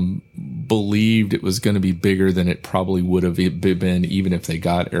believed it was going to be bigger than it probably would have been, even if they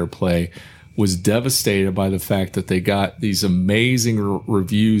got airplay, was devastated by the fact that they got these amazing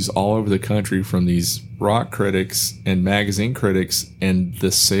reviews all over the country from these rock critics and magazine critics, and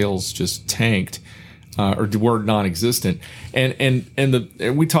the sales just tanked or were non-existent. And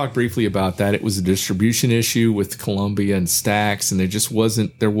we talked briefly about that. It was a distribution issue with Columbia and Stax, and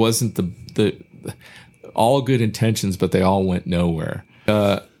there wasn't the all good intentions, but they all went nowhere.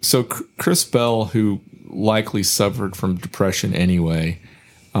 So Chris Bell, who likely suffered from depression anyway,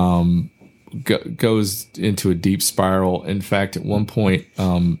 goes into a deep spiral. In fact, at one point,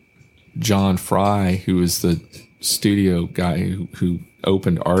 John Fry, who is the studio guy who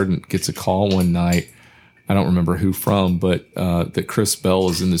opened Ardent, gets a call one night. I don't remember who from, but that Chris Bell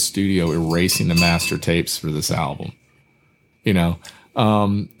is in the studio erasing the master tapes for this album.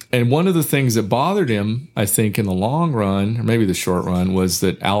 And one of the things that bothered him, I think, in the long run, or maybe the short run, was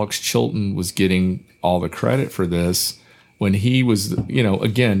that Alex Chilton was getting all the credit for this when he was,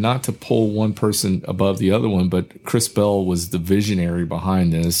 again, not to pull one person above the other one, but Chris Bell was the visionary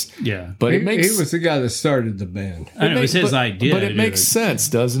behind this. Yeah. But he was the guy that started the band. And it was his idea. But it makes sense,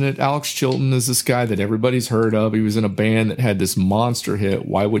 doesn't it? Alex Chilton is this guy that everybody's heard of. He was in a band that had this monster hit.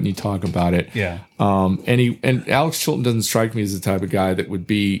 Why wouldn't you talk about it? Yeah. And Alex Chilton doesn't strike me as the type of guy that would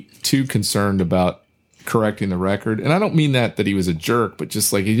be too concerned about correcting the record. And I don't mean that he was a jerk, but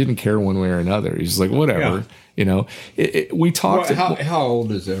just like he didn't care one way or another. He's just like, whatever. Yeah. We talked. How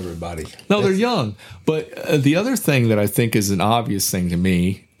old is everybody? No, they're young. But the other thing that I think is an obvious thing to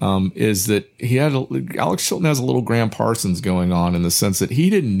me is that Alex Chilton has a little Graham Parsons going on, in the sense that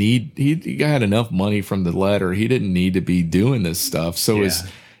he had enough money from the letter. He didn't need to be doing this stuff. So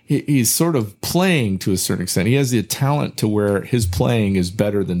he's sort of playing to a certain extent. He has the talent to where his playing is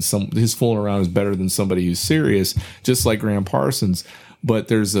better than his fooling around is better than somebody who's serious, just like Graham Parsons. But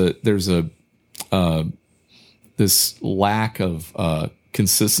there's this lack of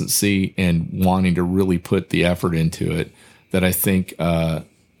consistency and wanting to really put the effort into it that I think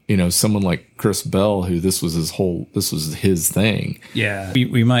someone like Chris Bell, who this was his thing. Yeah,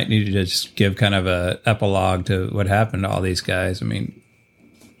 we might need to just give kind of a epilogue to what happened to all these guys. I mean,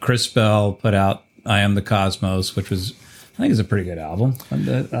 Chris Bell put out "I Am the Cosmos," which was, I think, is a pretty good album. I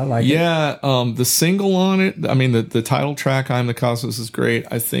like it. Yeah, the single on it, I mean, the title track "I Am the Cosmos" is great.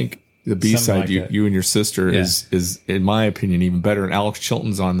 I think the B-side, like you and Your Sister, is in my opinion even better, and Alex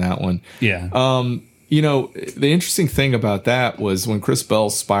Chilton's on that one. Yeah. The interesting thing about that was when Chris Bell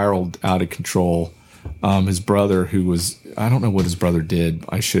spiraled out of control, his brother, who was, I don't know what his brother did,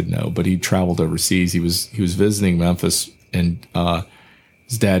 I should know, but he traveled overseas. He was visiting Memphis, and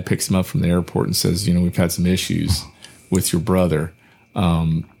his dad picks him up from the airport and says, we've had some issues with your brother.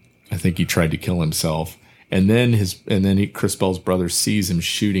 I think he tried to kill himself. And then Chris Bell's brother sees him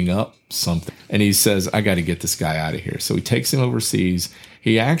shooting up something, and he says, I got to get this guy out of here. So he takes him overseas.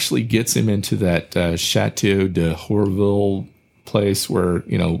 He actually gets him into that Chateau de Horville place where,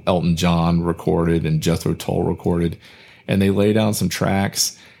 Elton John recorded and Jethro Tull recorded, and they lay down some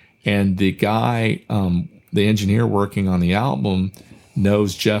tracks. And the guy, the engineer working on the album,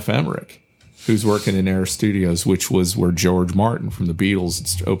 knows Jeff Emmerich, who's working in Air Studios, which was where George Martin from the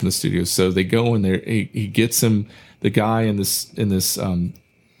Beatles opened the studio. So they go in there. He gets him, the guy in this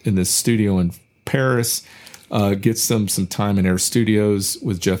studio in Paris, gets them some time in Air Studios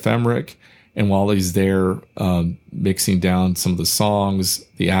with Jeff Emmerich. And while he's there mixing down some of the songs,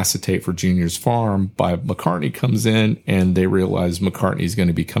 the acetate for Junior's Farm by McCartney comes in, and they realize McCartney's going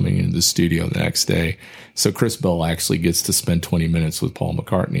to be coming into the studio the next day. So Chris Bell actually gets to spend 20 minutes with Paul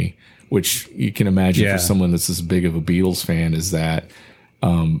McCartney, which you can imagine for someone that's as big of a Beatles fan as that,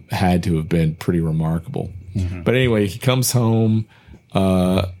 had to have been pretty remarkable. Mm-hmm. But anyway, he comes home.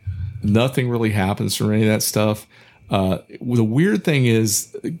 Nothing really happens from any of that stuff. The weird thing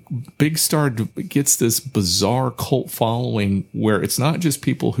is Big Star gets this bizarre cult following where it's not just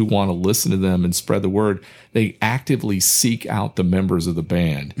people who want to listen to them and spread the word. They actively seek out the members of the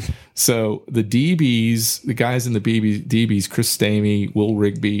band. So the DBs, the guys in the DBs, Chris Stamey, Will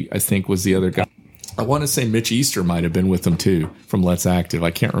Rigby, I think was the other guy. I want to say Mitch Easter might have been with them too from Let's Active.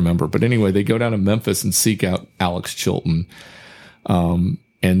 I can't remember. But anyway, they go down to Memphis and seek out Alex Chilton. And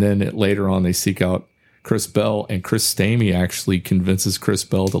then later on, they seek out Chris Bell, and Chris Stamey actually convinces Chris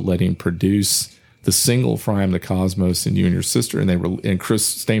Bell to let him produce the single for I Am the Cosmos and You and Your Sister, and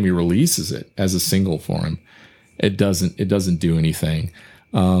Chris Stamey releases it as a single for him. It doesn't do anything.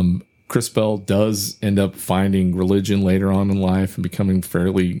 Chris Bell does end up finding religion later on in life and becoming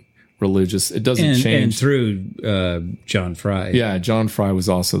fairly religious. It doesn't change. And through John Fry. Yeah, John Fry was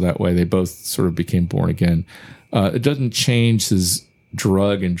also that way. They both sort of became born again. It doesn't change his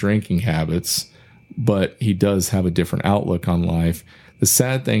drug and drinking habits, but he does have a different outlook on life. The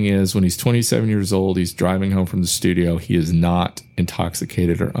sad thing is when he's 27 years old, he's driving home from the studio. He is not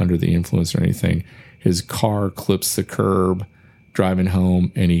intoxicated or under the influence or anything. His car clips the curb driving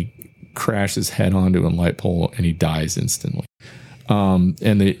home, and he crashes head onto a light pole, and he dies instantly.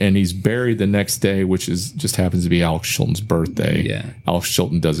 And he's buried the next day, which just happens to be Alex Chilton's birthday. Yeah. Alex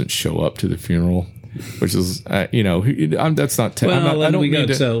Chilton doesn't show up to the funeral, which is, that's not.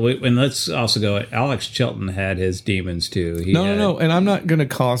 And let's also go. Alex Chilton had his demons too. No. And I'm not going to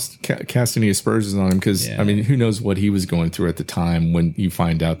cast any aspersions on him because who knows what he was going through at the time when you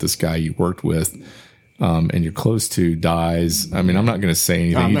find out this guy you worked with, and you're close to dies. I mean, I'm not going to say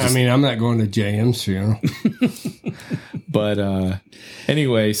anything. I'm not going to JM's funeral. But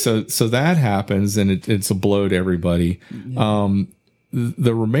anyway, so that happens, and it's a blow to everybody. Yeah.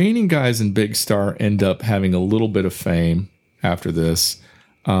 The remaining guys in Big Star end up having a little bit of fame after this.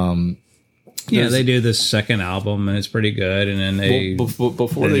 They do the second album, and it's pretty good. And then they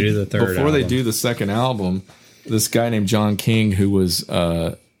before they do the third album. Before they do the second album, this guy named John King, who was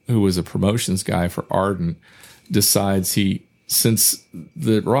a promotions guy for Ardent, decides since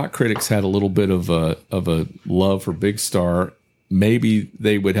the rock critics had a little bit of a love for Big Star, maybe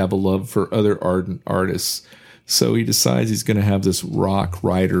they would have a love for other Ardent artists. So he decides he's going to have this rock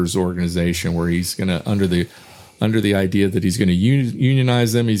writers organization where he's going to, under the idea that he's going to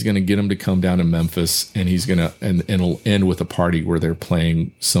unionize them, he's going to get them to come down to Memphis, and he's going to, and it'll end with a party where they're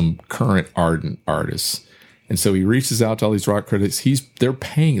playing some current Ardent artists. And so he reaches out to all these rock critics. They're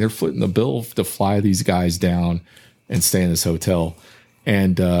footing the bill to fly these guys down and stay in this hotel.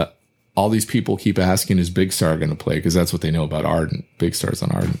 And all these people keep asking, is Big Star going to play? Because that's what they know about Ardent. Big Star's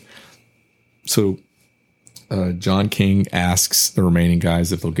on Ardent. So John King asks the remaining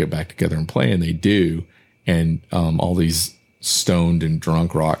guys if they'll get back together and play, and they do. And all these stoned and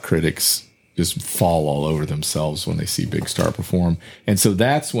drunk rock critics just fall all over themselves when they see Big Star perform. And so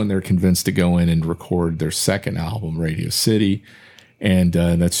that's when they're convinced to go in and record their second album, Radio City. And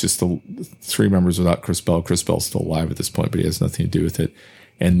that's just the three members without Chris Bell. Chris Bell's still alive at this point, but he has nothing to do with it.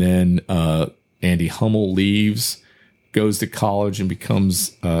 And then Andy Hummel leaves, goes to college and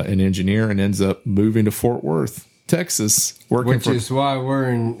becomes an engineer, and ends up moving to Fort Worth, Texas, which is why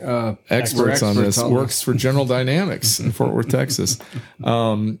we're experts on this. Works for General Dynamics in Fort Worth, Texas.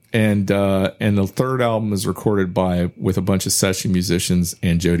 And the third album is recorded with a bunch of session musicians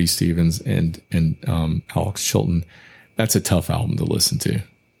and Jody Stevens and Alex Chilton. That's a tough album to listen to.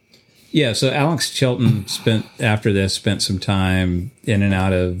 Yeah, so Alex Chilton spent some time in and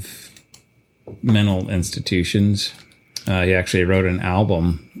out of mental institutions. He actually wrote an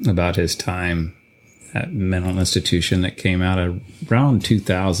album about his time at mental institution that came out around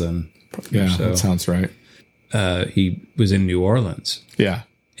 2000. Yeah, that sounds right. He was in New Orleans. Yeah.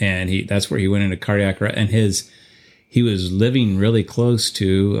 And that's where he went into cardiac arrest. And he was living really close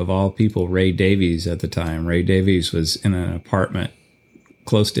to, of all people, Ray Davies at the time. Ray Davies was in an apartment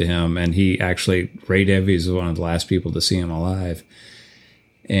close to him, and Ray Davies was one of the last people to see him alive.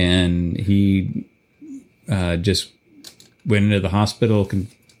 And he just went into the hospital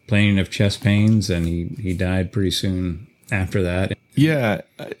complaining of chest pains, and he died pretty soon after that. Yeah,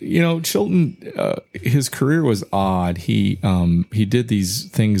 Chilton, his career was odd. He did these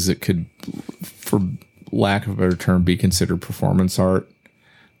things that could, for lack of a better term, be considered performance art.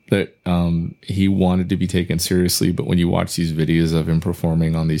 That he wanted to be taken seriously, but when you watch these videos of him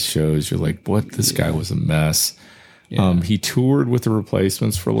performing on these shows, you're like, "What? This guy was a mess." Yeah. He toured with the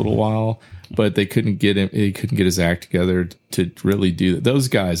Replacements for a little while, but they couldn't get him. He couldn't get his act together to really do that. Those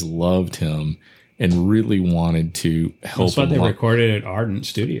guys loved him, and really wanted to help That's why him. they recorded at Ardent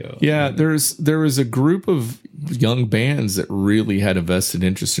Studio. Yeah, there was a group of young bands that really had a vested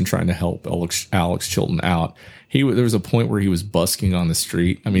interest in trying to help Alex Chilton out. There was a point where he was busking on the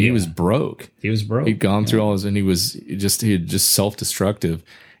street. I mean, he was broke. He was broke. He'd gone through all his, and he had just self-destructive.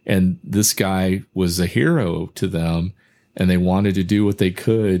 And this guy was a hero to them, and they wanted to do what they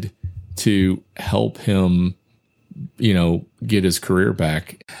could to help him, get his career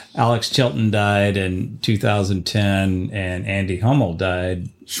back. Alex Chilton died in 2010, and Andy Hummel died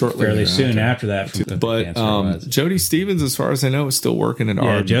fairly soon after that. But Jody Stevens, as far as I know, is still working at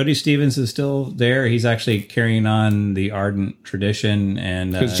Ardent. Jody Stevens is still there. He's actually carrying on the Ardent tradition.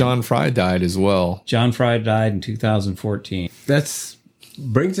 And because John Fry died as well. John Fry died in 2014. That's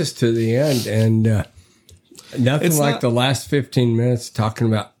brings us to the end, and nothing like the last 15 minutes talking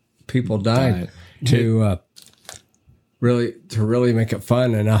about people dying to really make it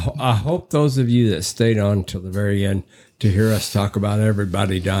fun. And I hope those of you that stayed on till the very end to hear us talk about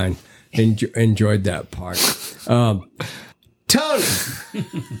everybody dying enjoyed that part. Tony,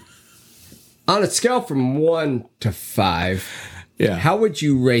 on a scale from 1 to 5, how would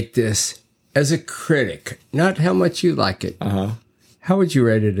you rate this as a critic? Not how much you like it. How would you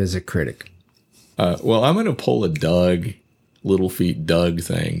rate it as a critic? Well, I'm going to pull a Little Feat Doug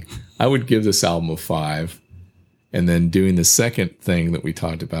thing. I would give this album a 5. And then doing the second thing that we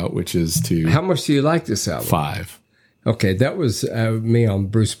talked about, which is to... How much do you like this album? 5. Okay, that was me on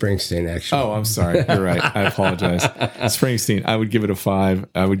Bruce Springsteen, actually. Oh, I'm sorry. You're right. I apologize. Springsteen, I would give it a 5.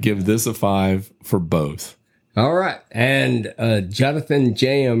 I would give this a 5 for both. All right. And Jonathan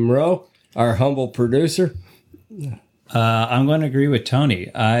J.M. Rowe, our humble producer. I'm going to agree with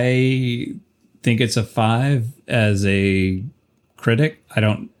Tony. I think it's a 5 as a critic.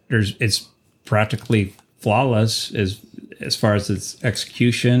 It's practically flawless as far as its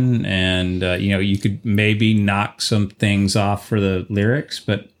execution, and you could maybe knock some things off for the lyrics,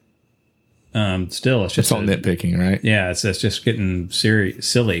 but still it's all nitpicking, right? Yeah, it's just getting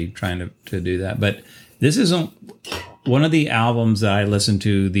silly trying to do that. But this isn't one of the albums that I listen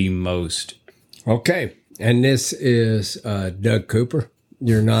to the most. Okay, and this is Doug Cooper,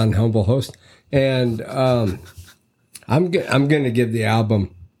 your non-humble host, and I'm going to give the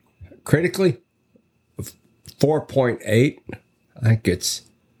album critically 4.8. I think it's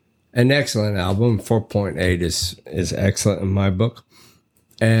an excellent album. 4.8 is excellent in my book.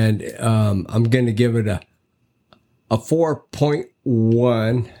 And I'm going to give it a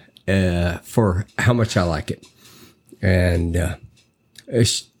 4.1 for how much I like it. And it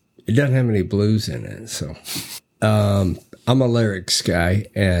doesn't have any blues in it. So I'm a lyrics guy,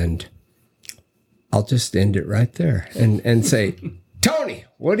 and I'll just end it right there and say, Tony,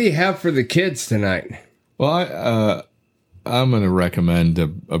 what do you have for the kids tonight? Well, I'm going to recommend a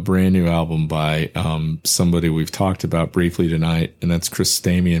brand new album by somebody we've talked about briefly tonight, and that's Chris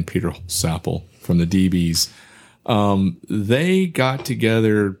Stamey and Peter Holsapple from the DBs. They got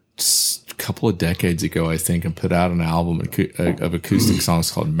together a couple of decades ago, I think, and put out an album of acoustic songs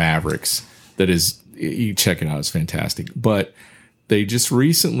called Mavericks. That is, you check it out, it's fantastic. But they just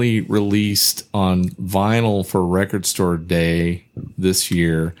recently released on vinyl for Record Store Day this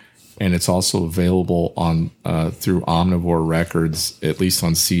year, and it's also available on through Omnivore Records, at least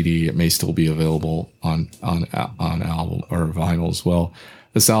on CD. It may still be available on album or vinyl as well.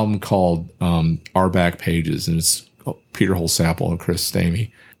 This album called Our Back Pages, and it's Peter Holsapple and Chris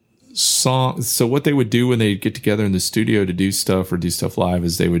Stamey. So what they would do when they get together in the studio to do stuff or do stuff live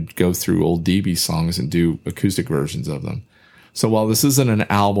is they would go through old DB songs and do acoustic versions of them. So while this isn't an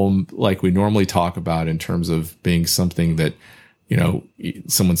album like we normally talk about in terms of being something that,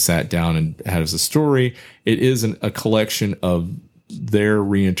 someone sat down and had as a story, it is a collection of their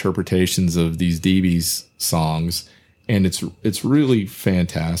reinterpretations of these DBs songs, and it's really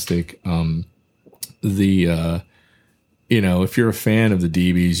fantastic. If you're a fan of the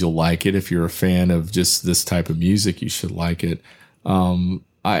DBs, you'll like it. If you're a fan of just this type of music, you should like it.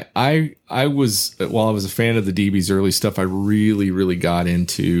 I was, while I was a fan of the DB's early stuff, I really, really got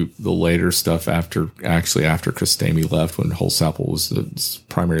into the later stuff after Chris Stamey left, when Holsapple was the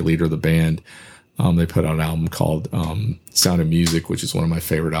primary leader of the band. They put out an album called Sound of Music, which is one of my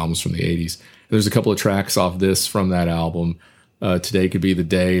favorite albums from the 80s. There's a couple of tracks off this from that album. Today Could Be the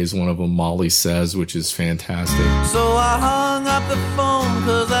Day is one of them. Molly Says, which is fantastic. So I hung up the phone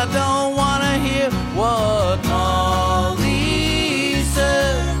 'cause I don't want to hear what Molly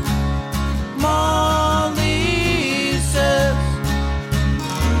says. Molly says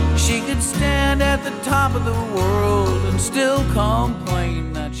she could stand at the top of the world and still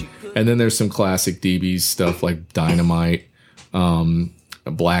complain that she could. And then there's some classic DBs stuff like Dynamite.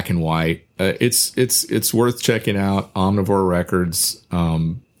 black and white. It's worth checking out. Omnivore Records.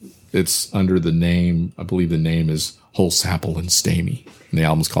 It's under the name, I believe the name is Holsapple and Stamey. And the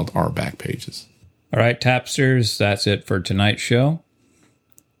album's called Our Back Pages. All right, Tapsters, that's it for tonight's show.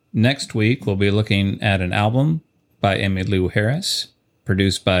 Next week, we'll be looking at an album by Emmylou Harris,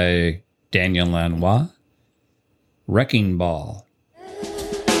 produced by Daniel Lanois, Wrecking Ball.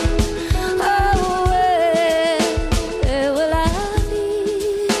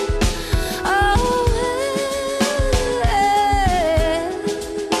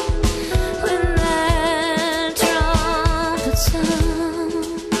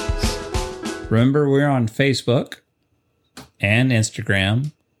 Remember, we're on Facebook and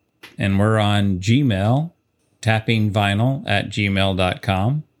Instagram, and we're on Gmail,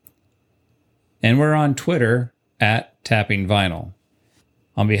 tappingvinyl@gmail.com, and we're on Twitter @tappingvinyl.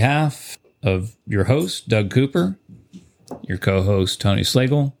 On behalf of your host, Doug Cooper, your co-host, Tony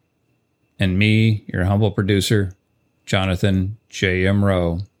Slagle, and me, your humble producer, Jonathan J.M.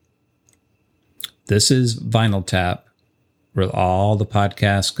 Rowe, this is Vinyl Tap, where all the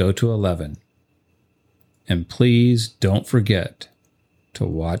podcasts go to 11. And please don't forget to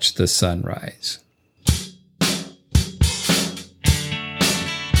watch the sunrise.